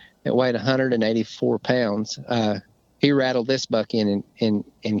that weighed 184 pounds. He rattled this buck in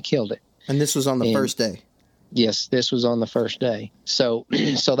and killed it. And this was on the first day? Yes, this was on the first day. So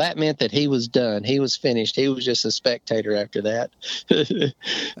that meant that he was done. He was finished. He was just a spectator after that.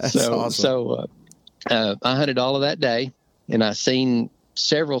 That's awesome. So I hunted all of that day, and I seen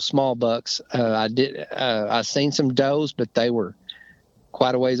several small bucks. I seen some does, but they were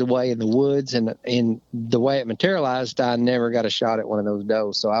quite a ways away in the woods, and the way it materialized, I never got a shot at one of those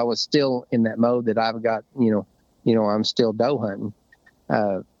does. So I was still in that mode that I've got, I'm still doe hunting.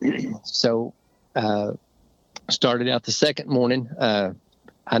 Started out the second morning. I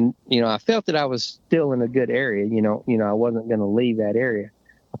felt that I was still in a good area. I wasn't going to leave that area.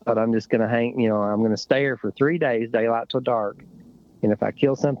 I thought I'm just going to I'm going to stay here for 3 days, daylight till dark. And if I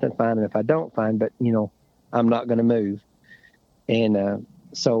kill something, fine. And if I don't, fine. But, I'm not going to move. And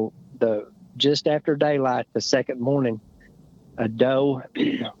so just after daylight, the second morning, a doe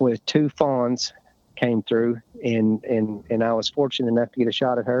with 2 fawns came through, and I was fortunate enough to get a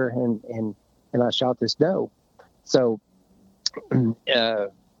shot at her, and I shot this doe. So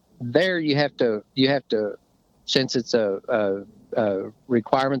there you have to, since it's a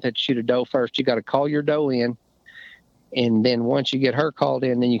requirement that you shoot a doe first, you got to call your doe in, and then once you get her called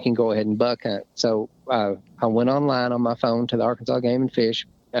in, then you can go ahead and buck hunt. So I went online on my phone to the Arkansas Game and Fish,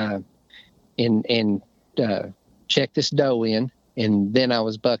 and checked this doe in, and then I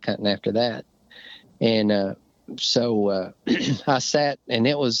was buck hunting after that. And so I sat, and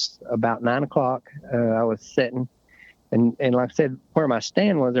it was about 9 o'clock. I was sitting, and like I said, where my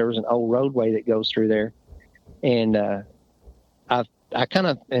stand was, there was an old roadway that goes through there, and I kind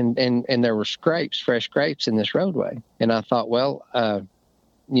of and there were fresh scrapes in this roadway, and I thought, well,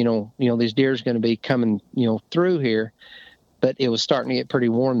 these deer's going to be coming, through here, but it was starting to get pretty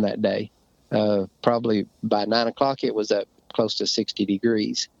warm that day. Probably by 9 o'clock, it was up close to 60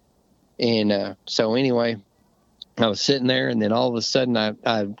 degrees. And so anyway, I was sitting there, and then all of a sudden I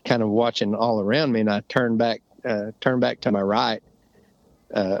kind of watching all around me, and I turned back to my right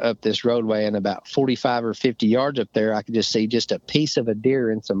up this roadway, and about 45 or 50 yards up there, I could just see just a piece of a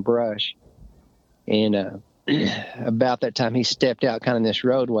deer in some brush. And about that time, he stepped out kind of this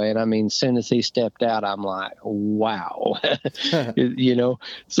roadway, and I mean, as soon as he stepped out, I'm like, wow.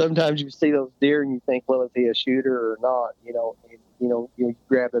 Sometimes you see those deer and you think, well, is he a shooter or not? You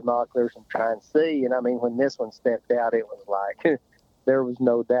grab the binoculars and try and see. And I mean, when this one stepped out, it was like there was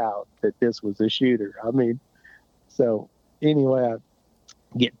no doubt that this was a shooter. I mean, so anyway,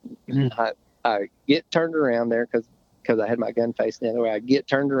 I get turned around there because I had my gun facing the other way. I get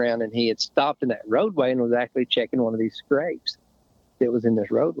turned around, and he had stopped in that roadway and was actually checking one of these scrapes that was in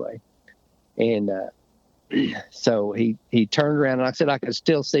this roadway. And so he turned around, and like I said, I could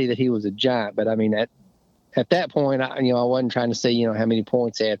still see that he was a giant. But I mean, at that point, I wasn't trying to see, how many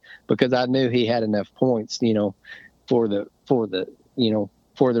points he had, because I knew he had enough points, for the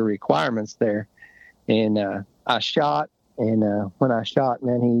requirements there. And I shot, and when I shot,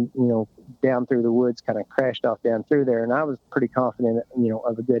 man, he, down through the woods, kind of crashed off down through there. And I was pretty confident,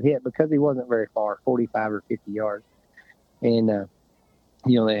 of a good hit, because he wasn't very far, 45 or 50 yards. And,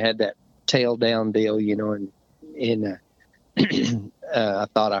 they had that tail down deal, and I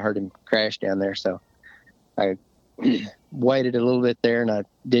thought I heard him crash down there. So I waited a little bit there, and I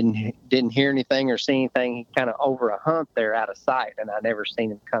didn't hear anything or see anything. He kind of over a hump there out of sight, and I never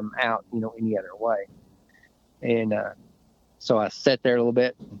seen him come out, any other way. And, so I sat there a little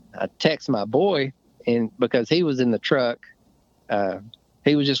bit. I texted my boy, and because he was in the truck,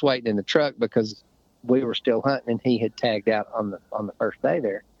 he was just waiting in the truck because we were still hunting, and he had tagged out on the first day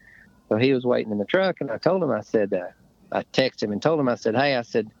there. So he was waiting in the truck, and I told him, I said, I texted him and told him, I said, hey, I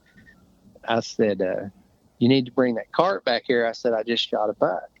said, you need to bring that cart back here. I said, I just shot a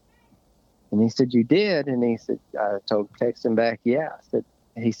buck. And he said, you did? And he said, I texted him back, yeah.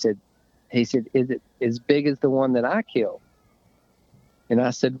 He said, is it as big as the one that I killed? And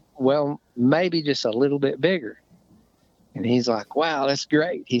I said, well, maybe just a little bit bigger. And he's like, wow, that's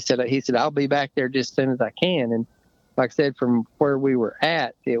great. He said, I'll be back there just as soon as I can. And like I said, from where we were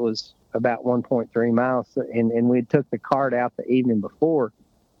at, it was about 1.3 miles. And we took the cart out the evening before,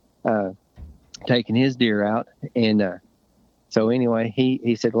 taking his deer out. And so anyway,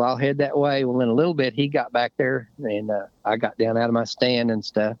 he said, well, I'll head that way. Well, in a little bit, he got back there, and I got down out of my stand and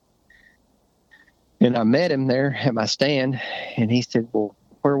stuff. And I met him there at my stand, and he said, well,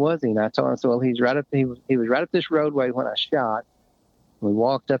 where was he? And I told him, well, he was right up this roadway when I shot. We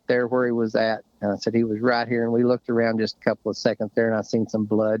walked up there where he was at, and I said, he was right here. And we looked around just a couple of seconds there, and I seen some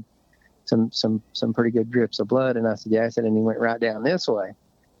blood, some pretty good drips of blood. And I said, yeah, I said, and he went right down this way.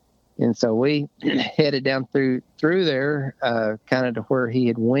 And so we headed down through there, kind of to where he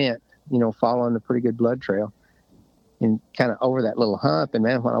had went, following a pretty good blood trail, and kind of over that little hump. And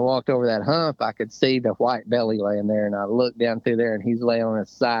man, when I walked over that hump, I could see the white belly laying there. And I looked down through there, and he's laying on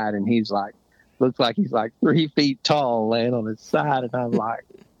his side, and he's like, looks like he's like 3 feet tall laying on his side. And I'm like,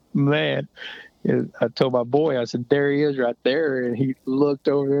 man, I told my boy, I said, there he is right there. And he looked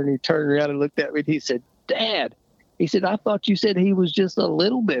over there, and he turned around and looked at me, and he said, Dad, he said, I thought you said he was just a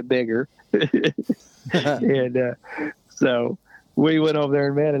little bit bigger. And so we went over there,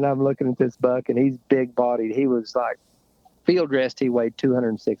 and man, and I'm looking at this buck, and he's big bodied. He was like, field dressed, he weighed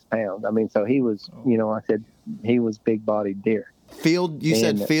 206 pounds. I mean, so he was, I said he was big bodied deer. You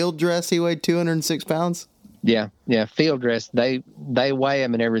said field dress, he weighed 206 pounds? Yeah, field dress. They weigh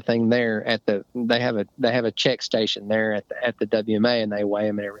them and everything there at the. They have a check station there at the WMA, and they weigh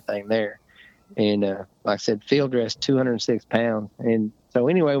them and everything there. And like I said, field dress 206 pounds. And so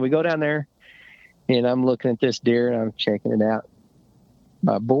anyway, we go down there, and I'm looking at this deer and I'm checking it out.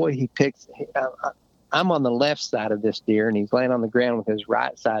 My boy, he picks. I'm on the left side of this deer, and he's laying on the ground with his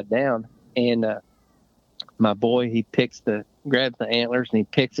right side down. And my boy, he grabs the antlers and he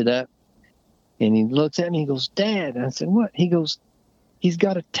picks it up. And he looks at me, he goes, "Dad." And I said, "What?" He goes, "He's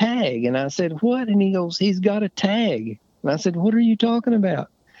got a tag." And I said, "What?" And he goes, "He's got a tag." And I said, "What are you talking about?"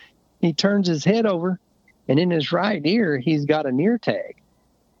 He turns his head over, and in his right ear, he's got a near tag.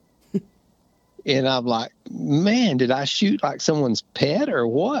 And I'm like, man, did I shoot like someone's pet or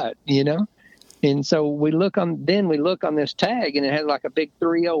what? And so we look on this tag, and it has like a big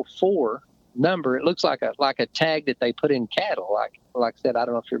 304 number. It looks like a tag that they put in cattle. Like I said, I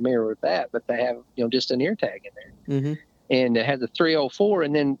don't know if you're familiar with that, but they have just an ear tag in there, mm-hmm. And it has a 304,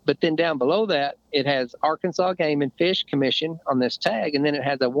 but then down below that it has Arkansas Game and Fish Commission on this tag, and then it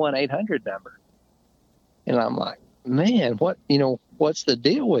has a 1-800 number. And I'm like, man, what's the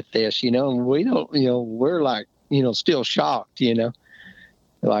deal with this? And we don't, we're like, still shocked.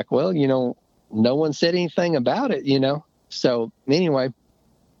 Like, well, no one said anything about it. So anyway,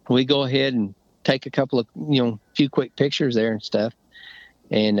 we go ahead and take a couple of, few quick pictures there and stuff.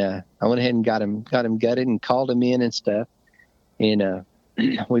 And I went ahead and got him gutted and called him in and stuff. And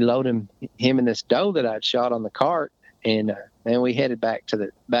we load him and this doe that I'd shot on the cart. And then we headed back to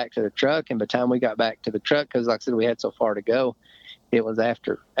the truck. And by the time we got back to the truck, because like I said, we had so far to go, it was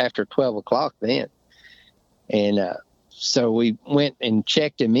after 12 o'clock then. And so we went and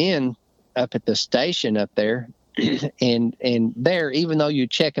checked him in up at the station up there. And there, even though you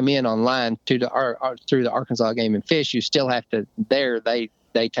check them in online through the Arkansas Game and Fish, you still have to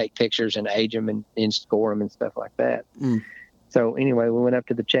they take pictures and age them and score them and stuff like that. Mm. So anyway, we went up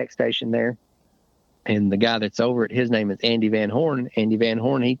to the check station there, and the guy that's over it, his name is Andy Van Horn. Andy Van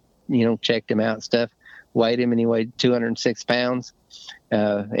Horn, he checked him out and stuff, weighed him, and he weighed 206 pounds,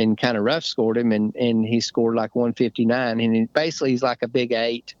 and kind of rough scored him, and he scored like 159, and he's like a big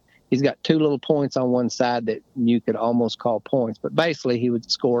 8. He's got 2 little points on one side that you could almost call points, but basically he would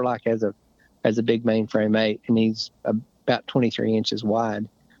score like as a big mainframe 8, and he's about 23 inches wide.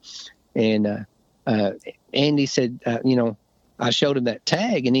 And Andy said, I showed him that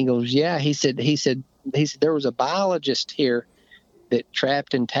tag, and he goes, yeah. He said there was a biologist here that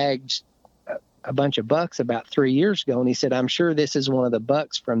trapped and tagged a bunch of bucks about 3 years ago, and he said, I'm sure this is one of the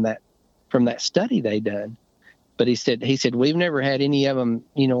bucks from that study they done. But he said we've never had any of them,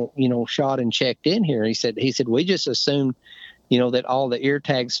 shot and checked in here. He said we just assumed, that all the ear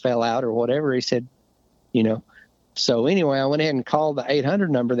tags fell out or whatever. He said, So anyway, I went ahead and called the 800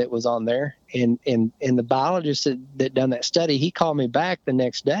 number that was on there, and the biologist that done that study, he called me back the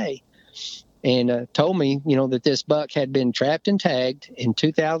next day, and told me, that this buck had been trapped and tagged in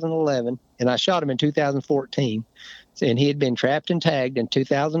 2011, and I shot him in 2014, and he had been trapped and tagged in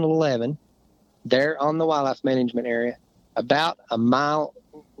 2011. There on the wildlife management area, about a mile,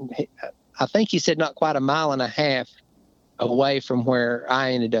 I think he said not quite a mile and a half away from where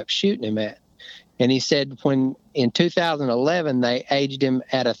I ended up shooting him at. And he said when in 2011, they aged him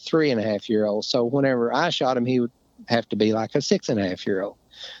at a 3.5-year-old. So whenever I shot him, he would have to be like a 6.5-year-old.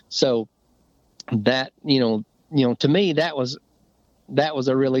 So that, to me, that was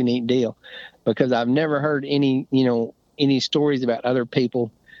a really neat deal, because I've never heard any stories about other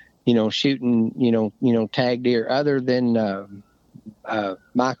people shooting, tag deer other than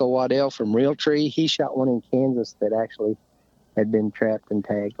Michael Waddell from Realtree. He shot one in Kansas that actually had been trapped and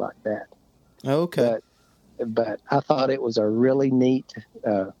tagged like that. Okay. But I thought it was a really neat,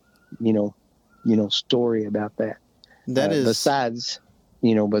 story about that. That is besides,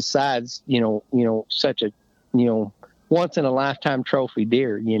 such a, once in a lifetime trophy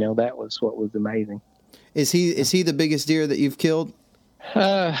deer, that was what was amazing. Is he the biggest deer that you've killed?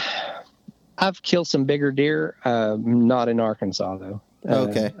 I've killed some bigger deer, not in Arkansas though.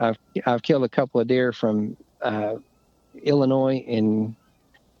 Okay. I've killed a couple of deer from Illinois and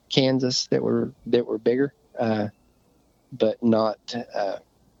Kansas that were bigger, but not a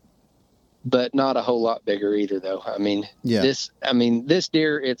whole lot bigger either though. I mean, yeah. This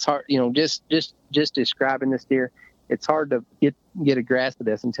deer, it's hard, just describing this deer, it's hard to get a grasp of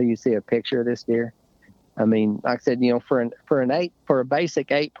this until you see a picture of this deer. I mean, like I said, for a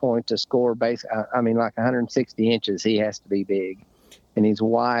basic 8 point to score like 160 inches, he has to be big, and he's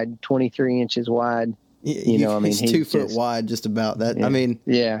wide, 23 inches wide. He's 2 foot wide, just about that. Yeah, I mean,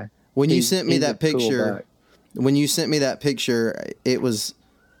 yeah. When you sent me that picture, it was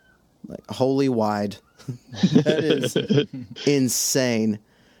like wholly wide. That is insane.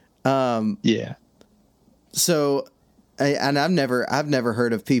 Yeah. So, and I've never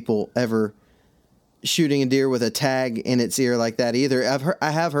heard of people ever shooting a deer with a tag in its ear like that either.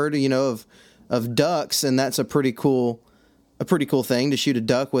 I have heard, of ducks, and that's a pretty cool thing to shoot a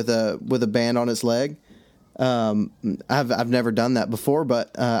duck with a band on its leg. I've never done that before,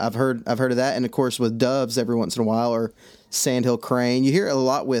 but I've heard of that, and of course with doves every once in a while, or sandhill crane. You hear it a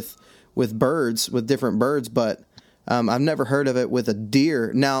lot with birds, with different birds, but I've never heard of it with a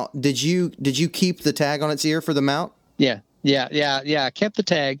deer. Now, did you keep the tag on its ear for the mount? Yeah. I kept the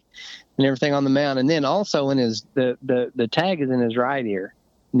tag and everything on the mount, and then also in his the tag is in his right ear,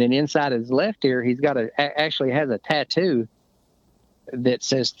 and then inside his left ear he's got actually has a tattoo that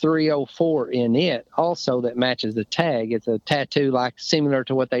says 304 in it, also that matches the tag. It's a tattoo like similar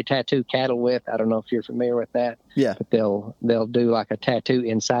to what they tattoo cattle with. I don't know if you're familiar with that. Yeah. But they'll do like a tattoo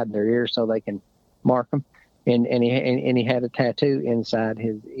inside their ear so they can mark them. And he had a tattoo inside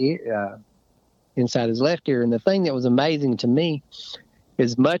his ear, inside his left ear. And the thing that was amazing to me,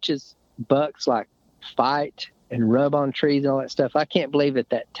 as much as bucks like fight and rub on trees and all that stuff, I can't believe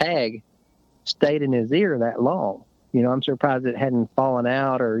that tag stayed in his ear that long. I'm surprised it hadn't fallen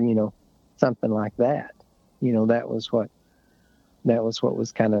out or, something like that. That was what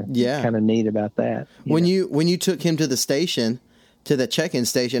was kind of neat about that. When you took him to the station, to the check-in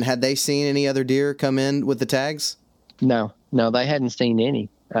station, had they seen any other deer come in with the tags? No, they hadn't seen any.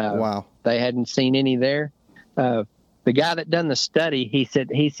 Wow. They hadn't seen any there. The guy that done the study, he said,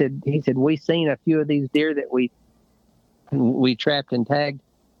 we seen a few of these deer that we trapped and tagged.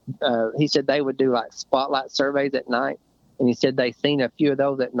 He said they would do like spotlight surveys at night, and he said they seen a few of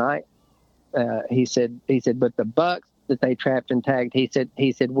those at night. He said, but the bucks that they trapped and tagged, he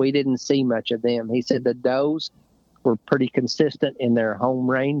said we didn't see much of them. He said the does were pretty consistent in their home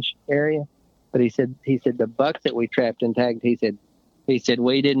range area, but he said the bucks that we trapped and tagged, he said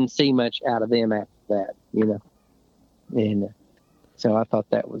we didn't see much out of them after that, and so I thought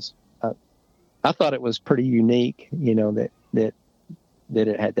that was I thought it was pretty unique, that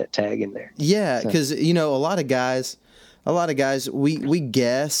it had that tag in there. Yeah, because a lot of guys, we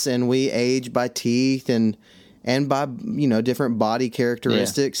guess and we age by teeth and by different body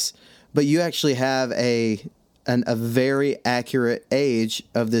characteristics, but you actually have a very accurate age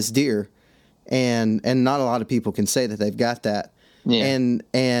of this deer, and not a lot of people can say that they've got that. Yeah.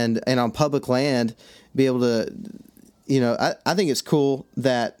 And on public land, be able to, I think it's cool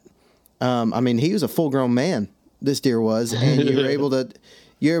that, he was a full grown man. This deer was, and you're able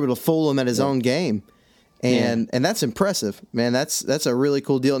to fool him at his own game, and that's impressive, man. That's a really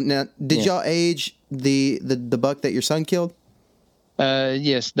cool deal. Now, did y'all age the buck that your son killed?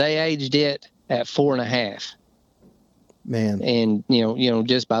 Yes, they aged it at 4.5. Man, and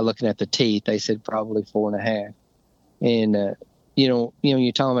just by looking at the teeth, they said probably 4.5. And you're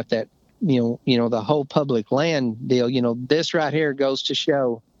talking about that, the whole public land deal. This right here goes to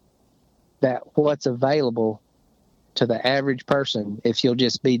show that what's available to the average person if you'll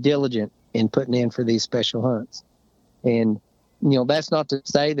just be diligent in putting in for these special hunts. And, that's not to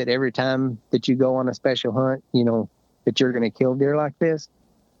say that every time that you go on a special hunt, that you're going to kill deer like this.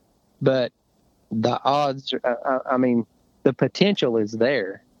 But the odds, the potential is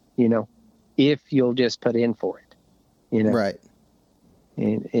there, if you'll just put in for it, Right.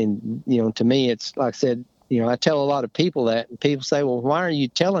 And to me, it's like I said, I tell a lot of people that, and people say, well, why are you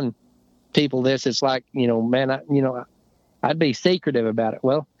telling people this? It's like, man, I'd be secretive about it.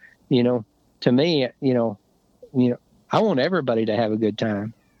 Well, to me, I want everybody to have a good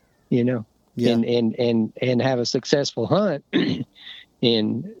time, and have a successful hunt.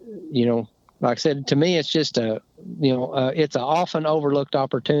 And, like I said, to me, it's just it's an often overlooked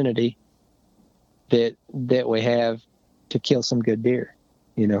opportunity that we have to kill some good deer,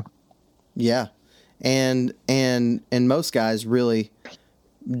 Yeah. And most guys really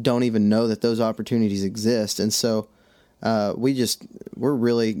don't even know that those opportunities exist. And so we're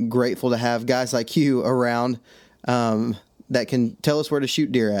really grateful to have guys like you around that can tell us where to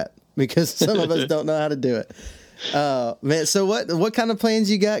shoot deer at, because some of us don't know how to do it. Man, so what kind of plans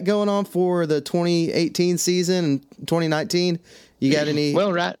you got going on for the 2018 season and 2019? You got any?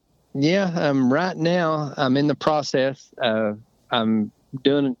 Well, right now I'm in the process. I'm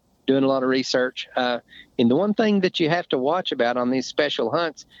doing a lot of research. And the one thing that you have to watch about on these special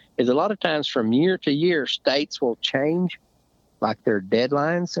hunts is a lot of times from year to year, states will change like their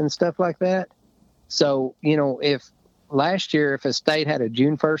deadlines and stuff like that. So, if last year, if a state had a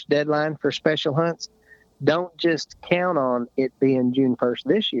June 1st deadline for special hunts, don't just count on it being June 1st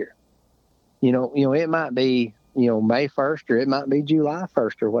this year. It might be, May 1st, or it might be July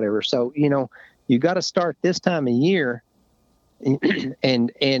 1st or whatever. So, you you got to start this time of year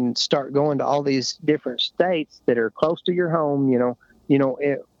and start going to all these different states that are close to your home.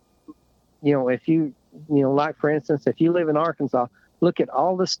 If you, like for instance, if you live in Arkansas, look at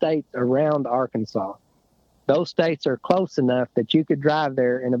all the states around Arkansas. Those states are close enough that you could drive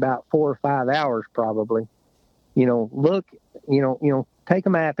there in about 4 or 5 hours, probably. Look, take a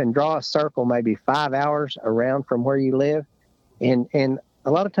map and draw a circle, maybe 5 hours around from where you live. And a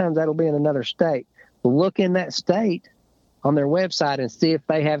lot of times that'll be in another state. Look in that state on their website and see if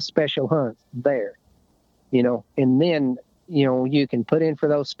they have special hunts there, and then, you can put in for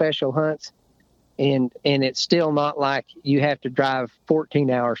those special hunts, and it's still not like you have to drive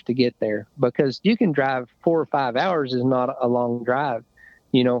 14 hours to get there, because you can drive 4 or 5 hours is not a long drive,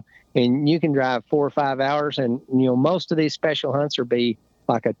 and you can drive 4 or 5 hours, and, most of these special hunts will be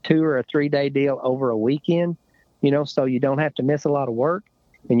like a 2 or a 3 day deal over a weekend, so you don't have to miss a lot of work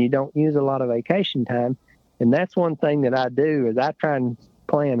and you don't use a lot of vacation time. And that's one thing that I do is I try and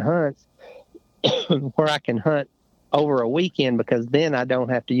plan hunts where I can hunt over a weekend, because then I don't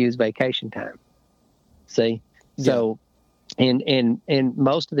have to use vacation time. See? Yeah. So, and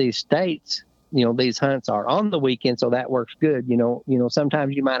most of these states, these hunts are on the weekend, so that works good.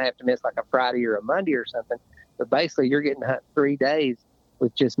 Sometimes you might have to miss like a Friday or a Monday or something, but basically you're getting to hunt 3 days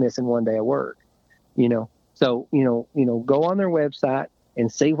with just missing 1 day of work, So, go on their website and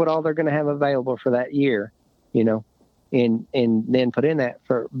see what all they're going to have available for that year, and then put in that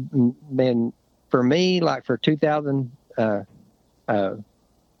for me, like for 2000, for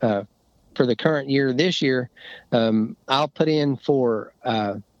the current year, this year, I'll put in for,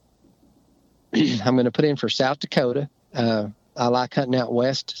 I'm going to put in for South Dakota. I like hunting out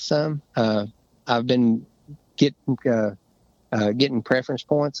west some. I've been getting preference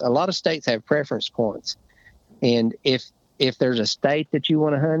points. A lot of states have preference points. And if there's a state that you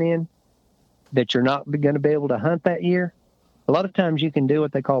want to hunt in that you're not going to be able to hunt that year, a lot of times you can do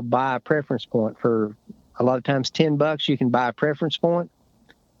what they call buy a preference point. For a lot of times $10, you can buy a preference point.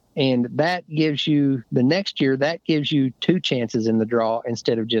 And that gives you, the next year, that gives you 2 chances in the draw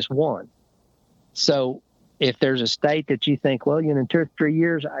instead of just 1. So if there's a state that you think, well, in 2 or 3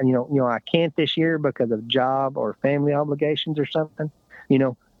 years, I can't this year because of job or family obligations or something,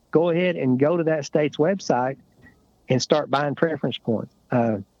 go ahead and go to that state's website and start buying preference points.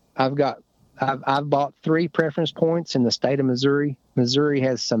 I've bought 3 preference points in the state of Missouri. Missouri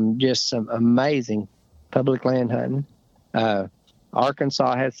has some amazing public land hunting.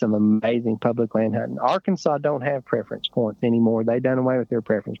 Arkansas has some amazing public land hunting. Arkansas don't have preference points anymore. They've done away with their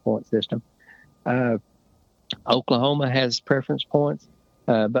preference point system. Oklahoma has preference points.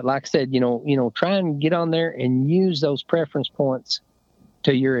 But like I said, try and get on there and use those preference points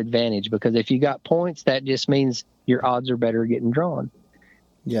to your advantage, because if you got points, that just means your odds are better getting drawn.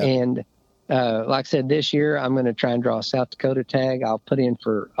 Yeah. And like I said, this year I'm going to try and draw a South Dakota tag. I'll put in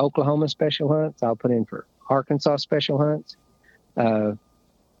for Oklahoma special hunts. I'll put in for Arkansas special hunts.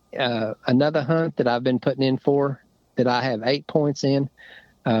 Another hunt that I've been putting in for that I have 8 points in,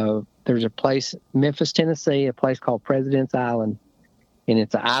 there's a place, Memphis, Tennessee, a place called President's Island, and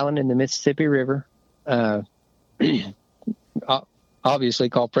it's an island in the Mississippi River, obviously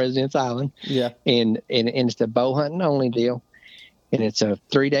called President's Island. Yeah. And it's a bow hunting only deal, and it's a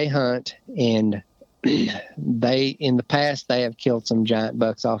 3-day hunt, and in the past they have killed some giant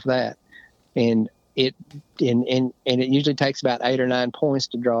bucks off that, and it usually takes about 8 or 9 points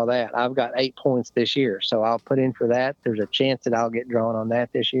to draw that. I've got 8 points this year, so I'll put in for that. There's a chance that I'll get drawn on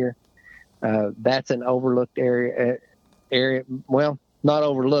that this year. That's an overlooked area. Well, not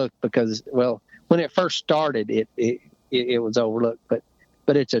overlooked because, when it first started, it was overlooked,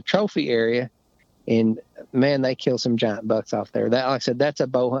 but it's a trophy area, and man, they kill some giant bucks off there. That, like I said, that's a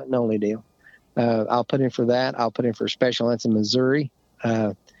bow hunting only deal. I'll put in for that. I'll put in for special hunts in Missouri.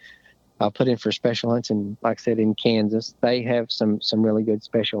 I'll put in for special hunts in, like I said, in Kansas. They have some really good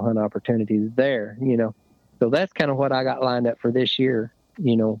special hunt opportunities there, So that's kind of what I got lined up for this year,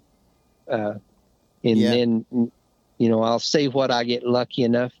 then, I'll see what I get lucky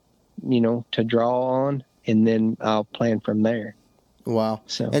enough, to draw on, and then I'll plan from there. Wow.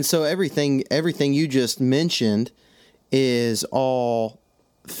 So everything you just mentioned is all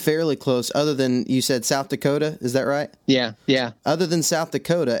fairly close, other than, you said South Dakota, is that right? Yeah. Other than South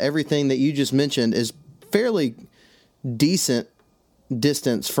Dakota, everything that you just mentioned is fairly decent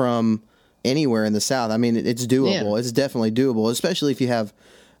distance from anywhere in the South. I mean, it's doable. Yeah. It's definitely doable, especially if you have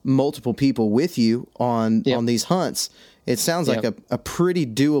multiple people with you on these hunts. It sounds like a pretty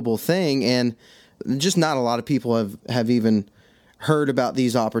doable thing, and just not a lot of people have even heard about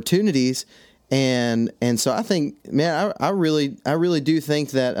these opportunities. And so I think, man, I really do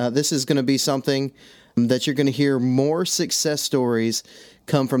think that this is going to be something that you're going to hear more success stories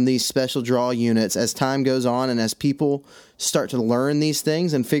come from these special draw units as time goes on and as people start to learn these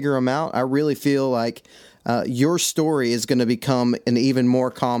things and figure them out. I really feel like your story is going to become an even more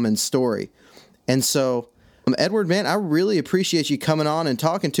common story. And so, Edward, man, I really appreciate you coming on and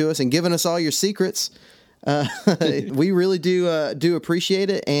talking to us and giving us all your secrets. We really do appreciate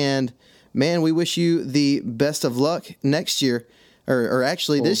it. And, man, we wish you the best of luck next year, or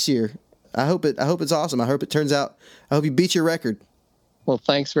actually this year. I hope it's awesome. I hope it turns out. I hope you beat your record. Well,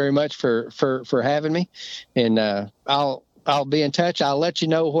 thanks very much for having me, and I'll be in touch. I'll let you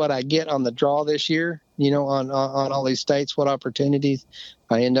know what I get on the draw this year. You know, on all these states, what opportunities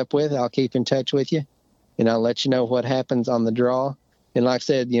I end up with. I'll keep in touch with you, and I'll let you know what happens on the draw. And like I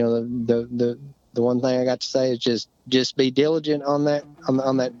said, you know, the one thing I got to say is just be diligent on that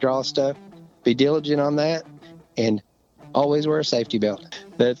on that draw stuff. Be diligent on that, and always wear a safety belt.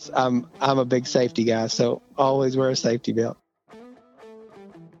 I'm a big safety guy, so always wear a safety belt.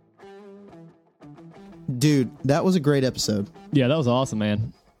 Dude, that was a great episode. Yeah, that was awesome,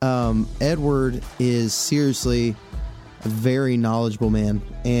 man. Edward is seriously a very knowledgeable man,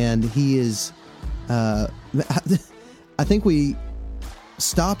 and he is. I think we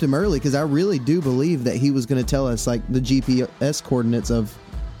stopped him early because I really do believe that he was going to tell us like the GPS coordinates of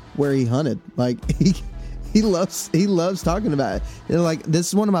where he hunted. Like he loves talking about it. You know, like, this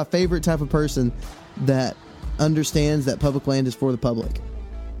is one of my favorite type of person that understands that public land is for the public.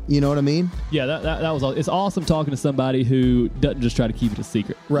 You know what I mean? Yeah, that was. It's awesome talking to somebody who doesn't just try to keep it a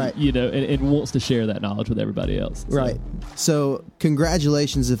secret, right? You know, and wants to share that knowledge with everybody else, so. Right? So,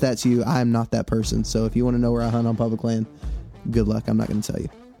 congratulations if that's you. I am not that person. So, if you want to know where I hunt on public land, good luck. I'm not going to tell you.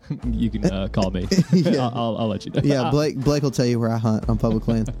 You can call me. Yeah. I'll let you know. Yeah, Blake will tell you where I hunt on public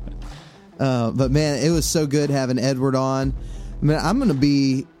land. But man, it was so good having Edward on. I mean, I'm going to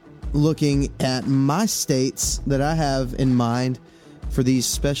be looking at my states that I have in mind for these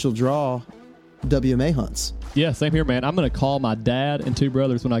special draw WMA hunts. Yeah, same here, man. I'm going to call my dad and two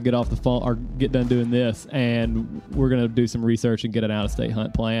brothers when I get off the phone or get done doing this, and we're going to do some research and get an out-of-state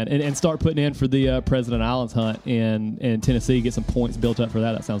hunt plan and start putting in for the President Islands hunt in Tennessee, get some points built up for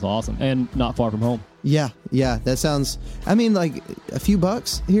that. That sounds awesome, and not far from home. Yeah, that sounds, I mean, like a few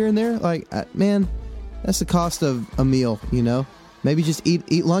bucks here and there. Like, man, that's the cost of a meal, you know? Maybe just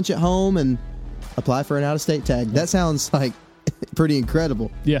eat lunch at home and apply for an out-of-state tag. That sounds like pretty incredible.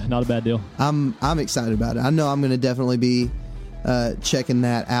 Yeah, not a bad deal. I'm excited about it. I know I'm going to definitely be checking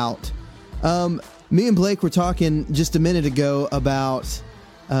that out. Me and Blake were talking just a minute ago about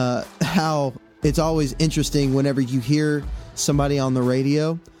how it's always interesting whenever you hear somebody on the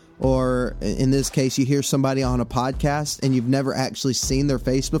radio, or in this case, you hear somebody on a podcast and you've never actually seen their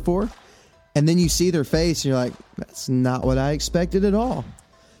face before. And then you see their face and you're like, that's not what I expected at all.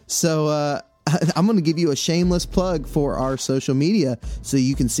 So, I'm going to give you a shameless plug for our social media so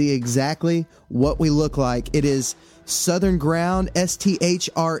you can see exactly what we look like. It is Southern Ground,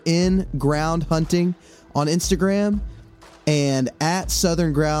 STHRN Ground Hunting on Instagram, and at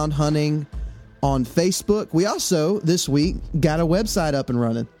Southern Ground Hunting on Facebook. We also, this week, got a website up and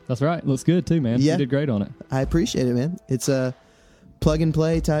running. That's right. Looks good too, man. Yeah. You did great on it. I appreciate it, man. It's a plug and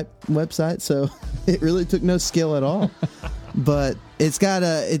play type website, so it really took no skill at all. But it's got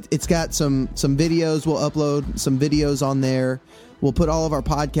some videos. We'll upload some videos on there. We'll put all of our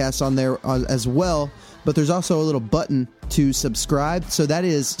podcasts on there as well. But there's also a little button to subscribe. So that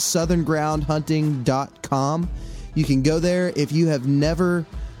is southerngroundhunting.com. You can go there if you have never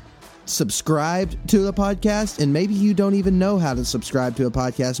subscribed to the podcast, and maybe you don't even know how to subscribe to a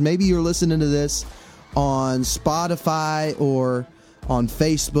podcast. Maybe you're listening to this on Spotify or on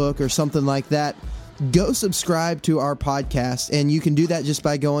Facebook or something like that. Go subscribe to our podcast, and you can do that just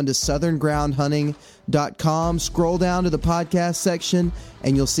by going to southerngroundhunting.com. Scroll down to the podcast section,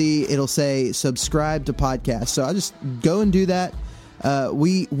 and you'll see it'll say subscribe to podcast. So I just go and do that.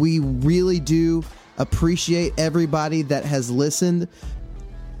 We really do appreciate everybody that has listened.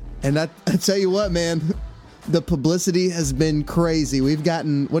 And I tell you what, man, the publicity has been crazy. We've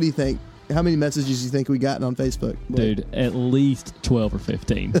gotten, what do you think? How many messages do you think we gotten on Facebook? Dude, at least 12 or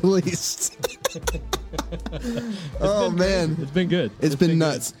 15. At least. Oh, man. It's been good. It's been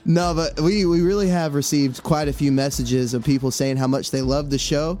nuts. Good. No, but we really have received quite a few messages of people saying how much they love the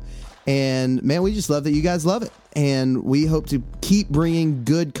show. And, man, we just love that you guys love it. And we hope to keep bringing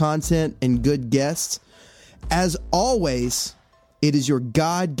good content and good guests. As always, it is your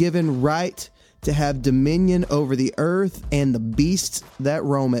God-given right to have dominion over the earth and the beasts that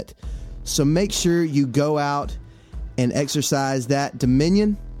roam it. So make sure you go out and exercise that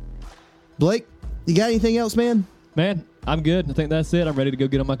dominion. Blake, you got anything else, man? Man, I'm good. I think that's it. I'm ready to go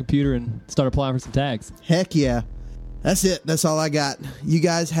get on my computer and start applying for some tags. Heck yeah. That's it. That's all I got. You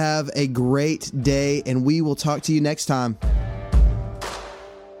guys have a great day, and we will talk to you next time.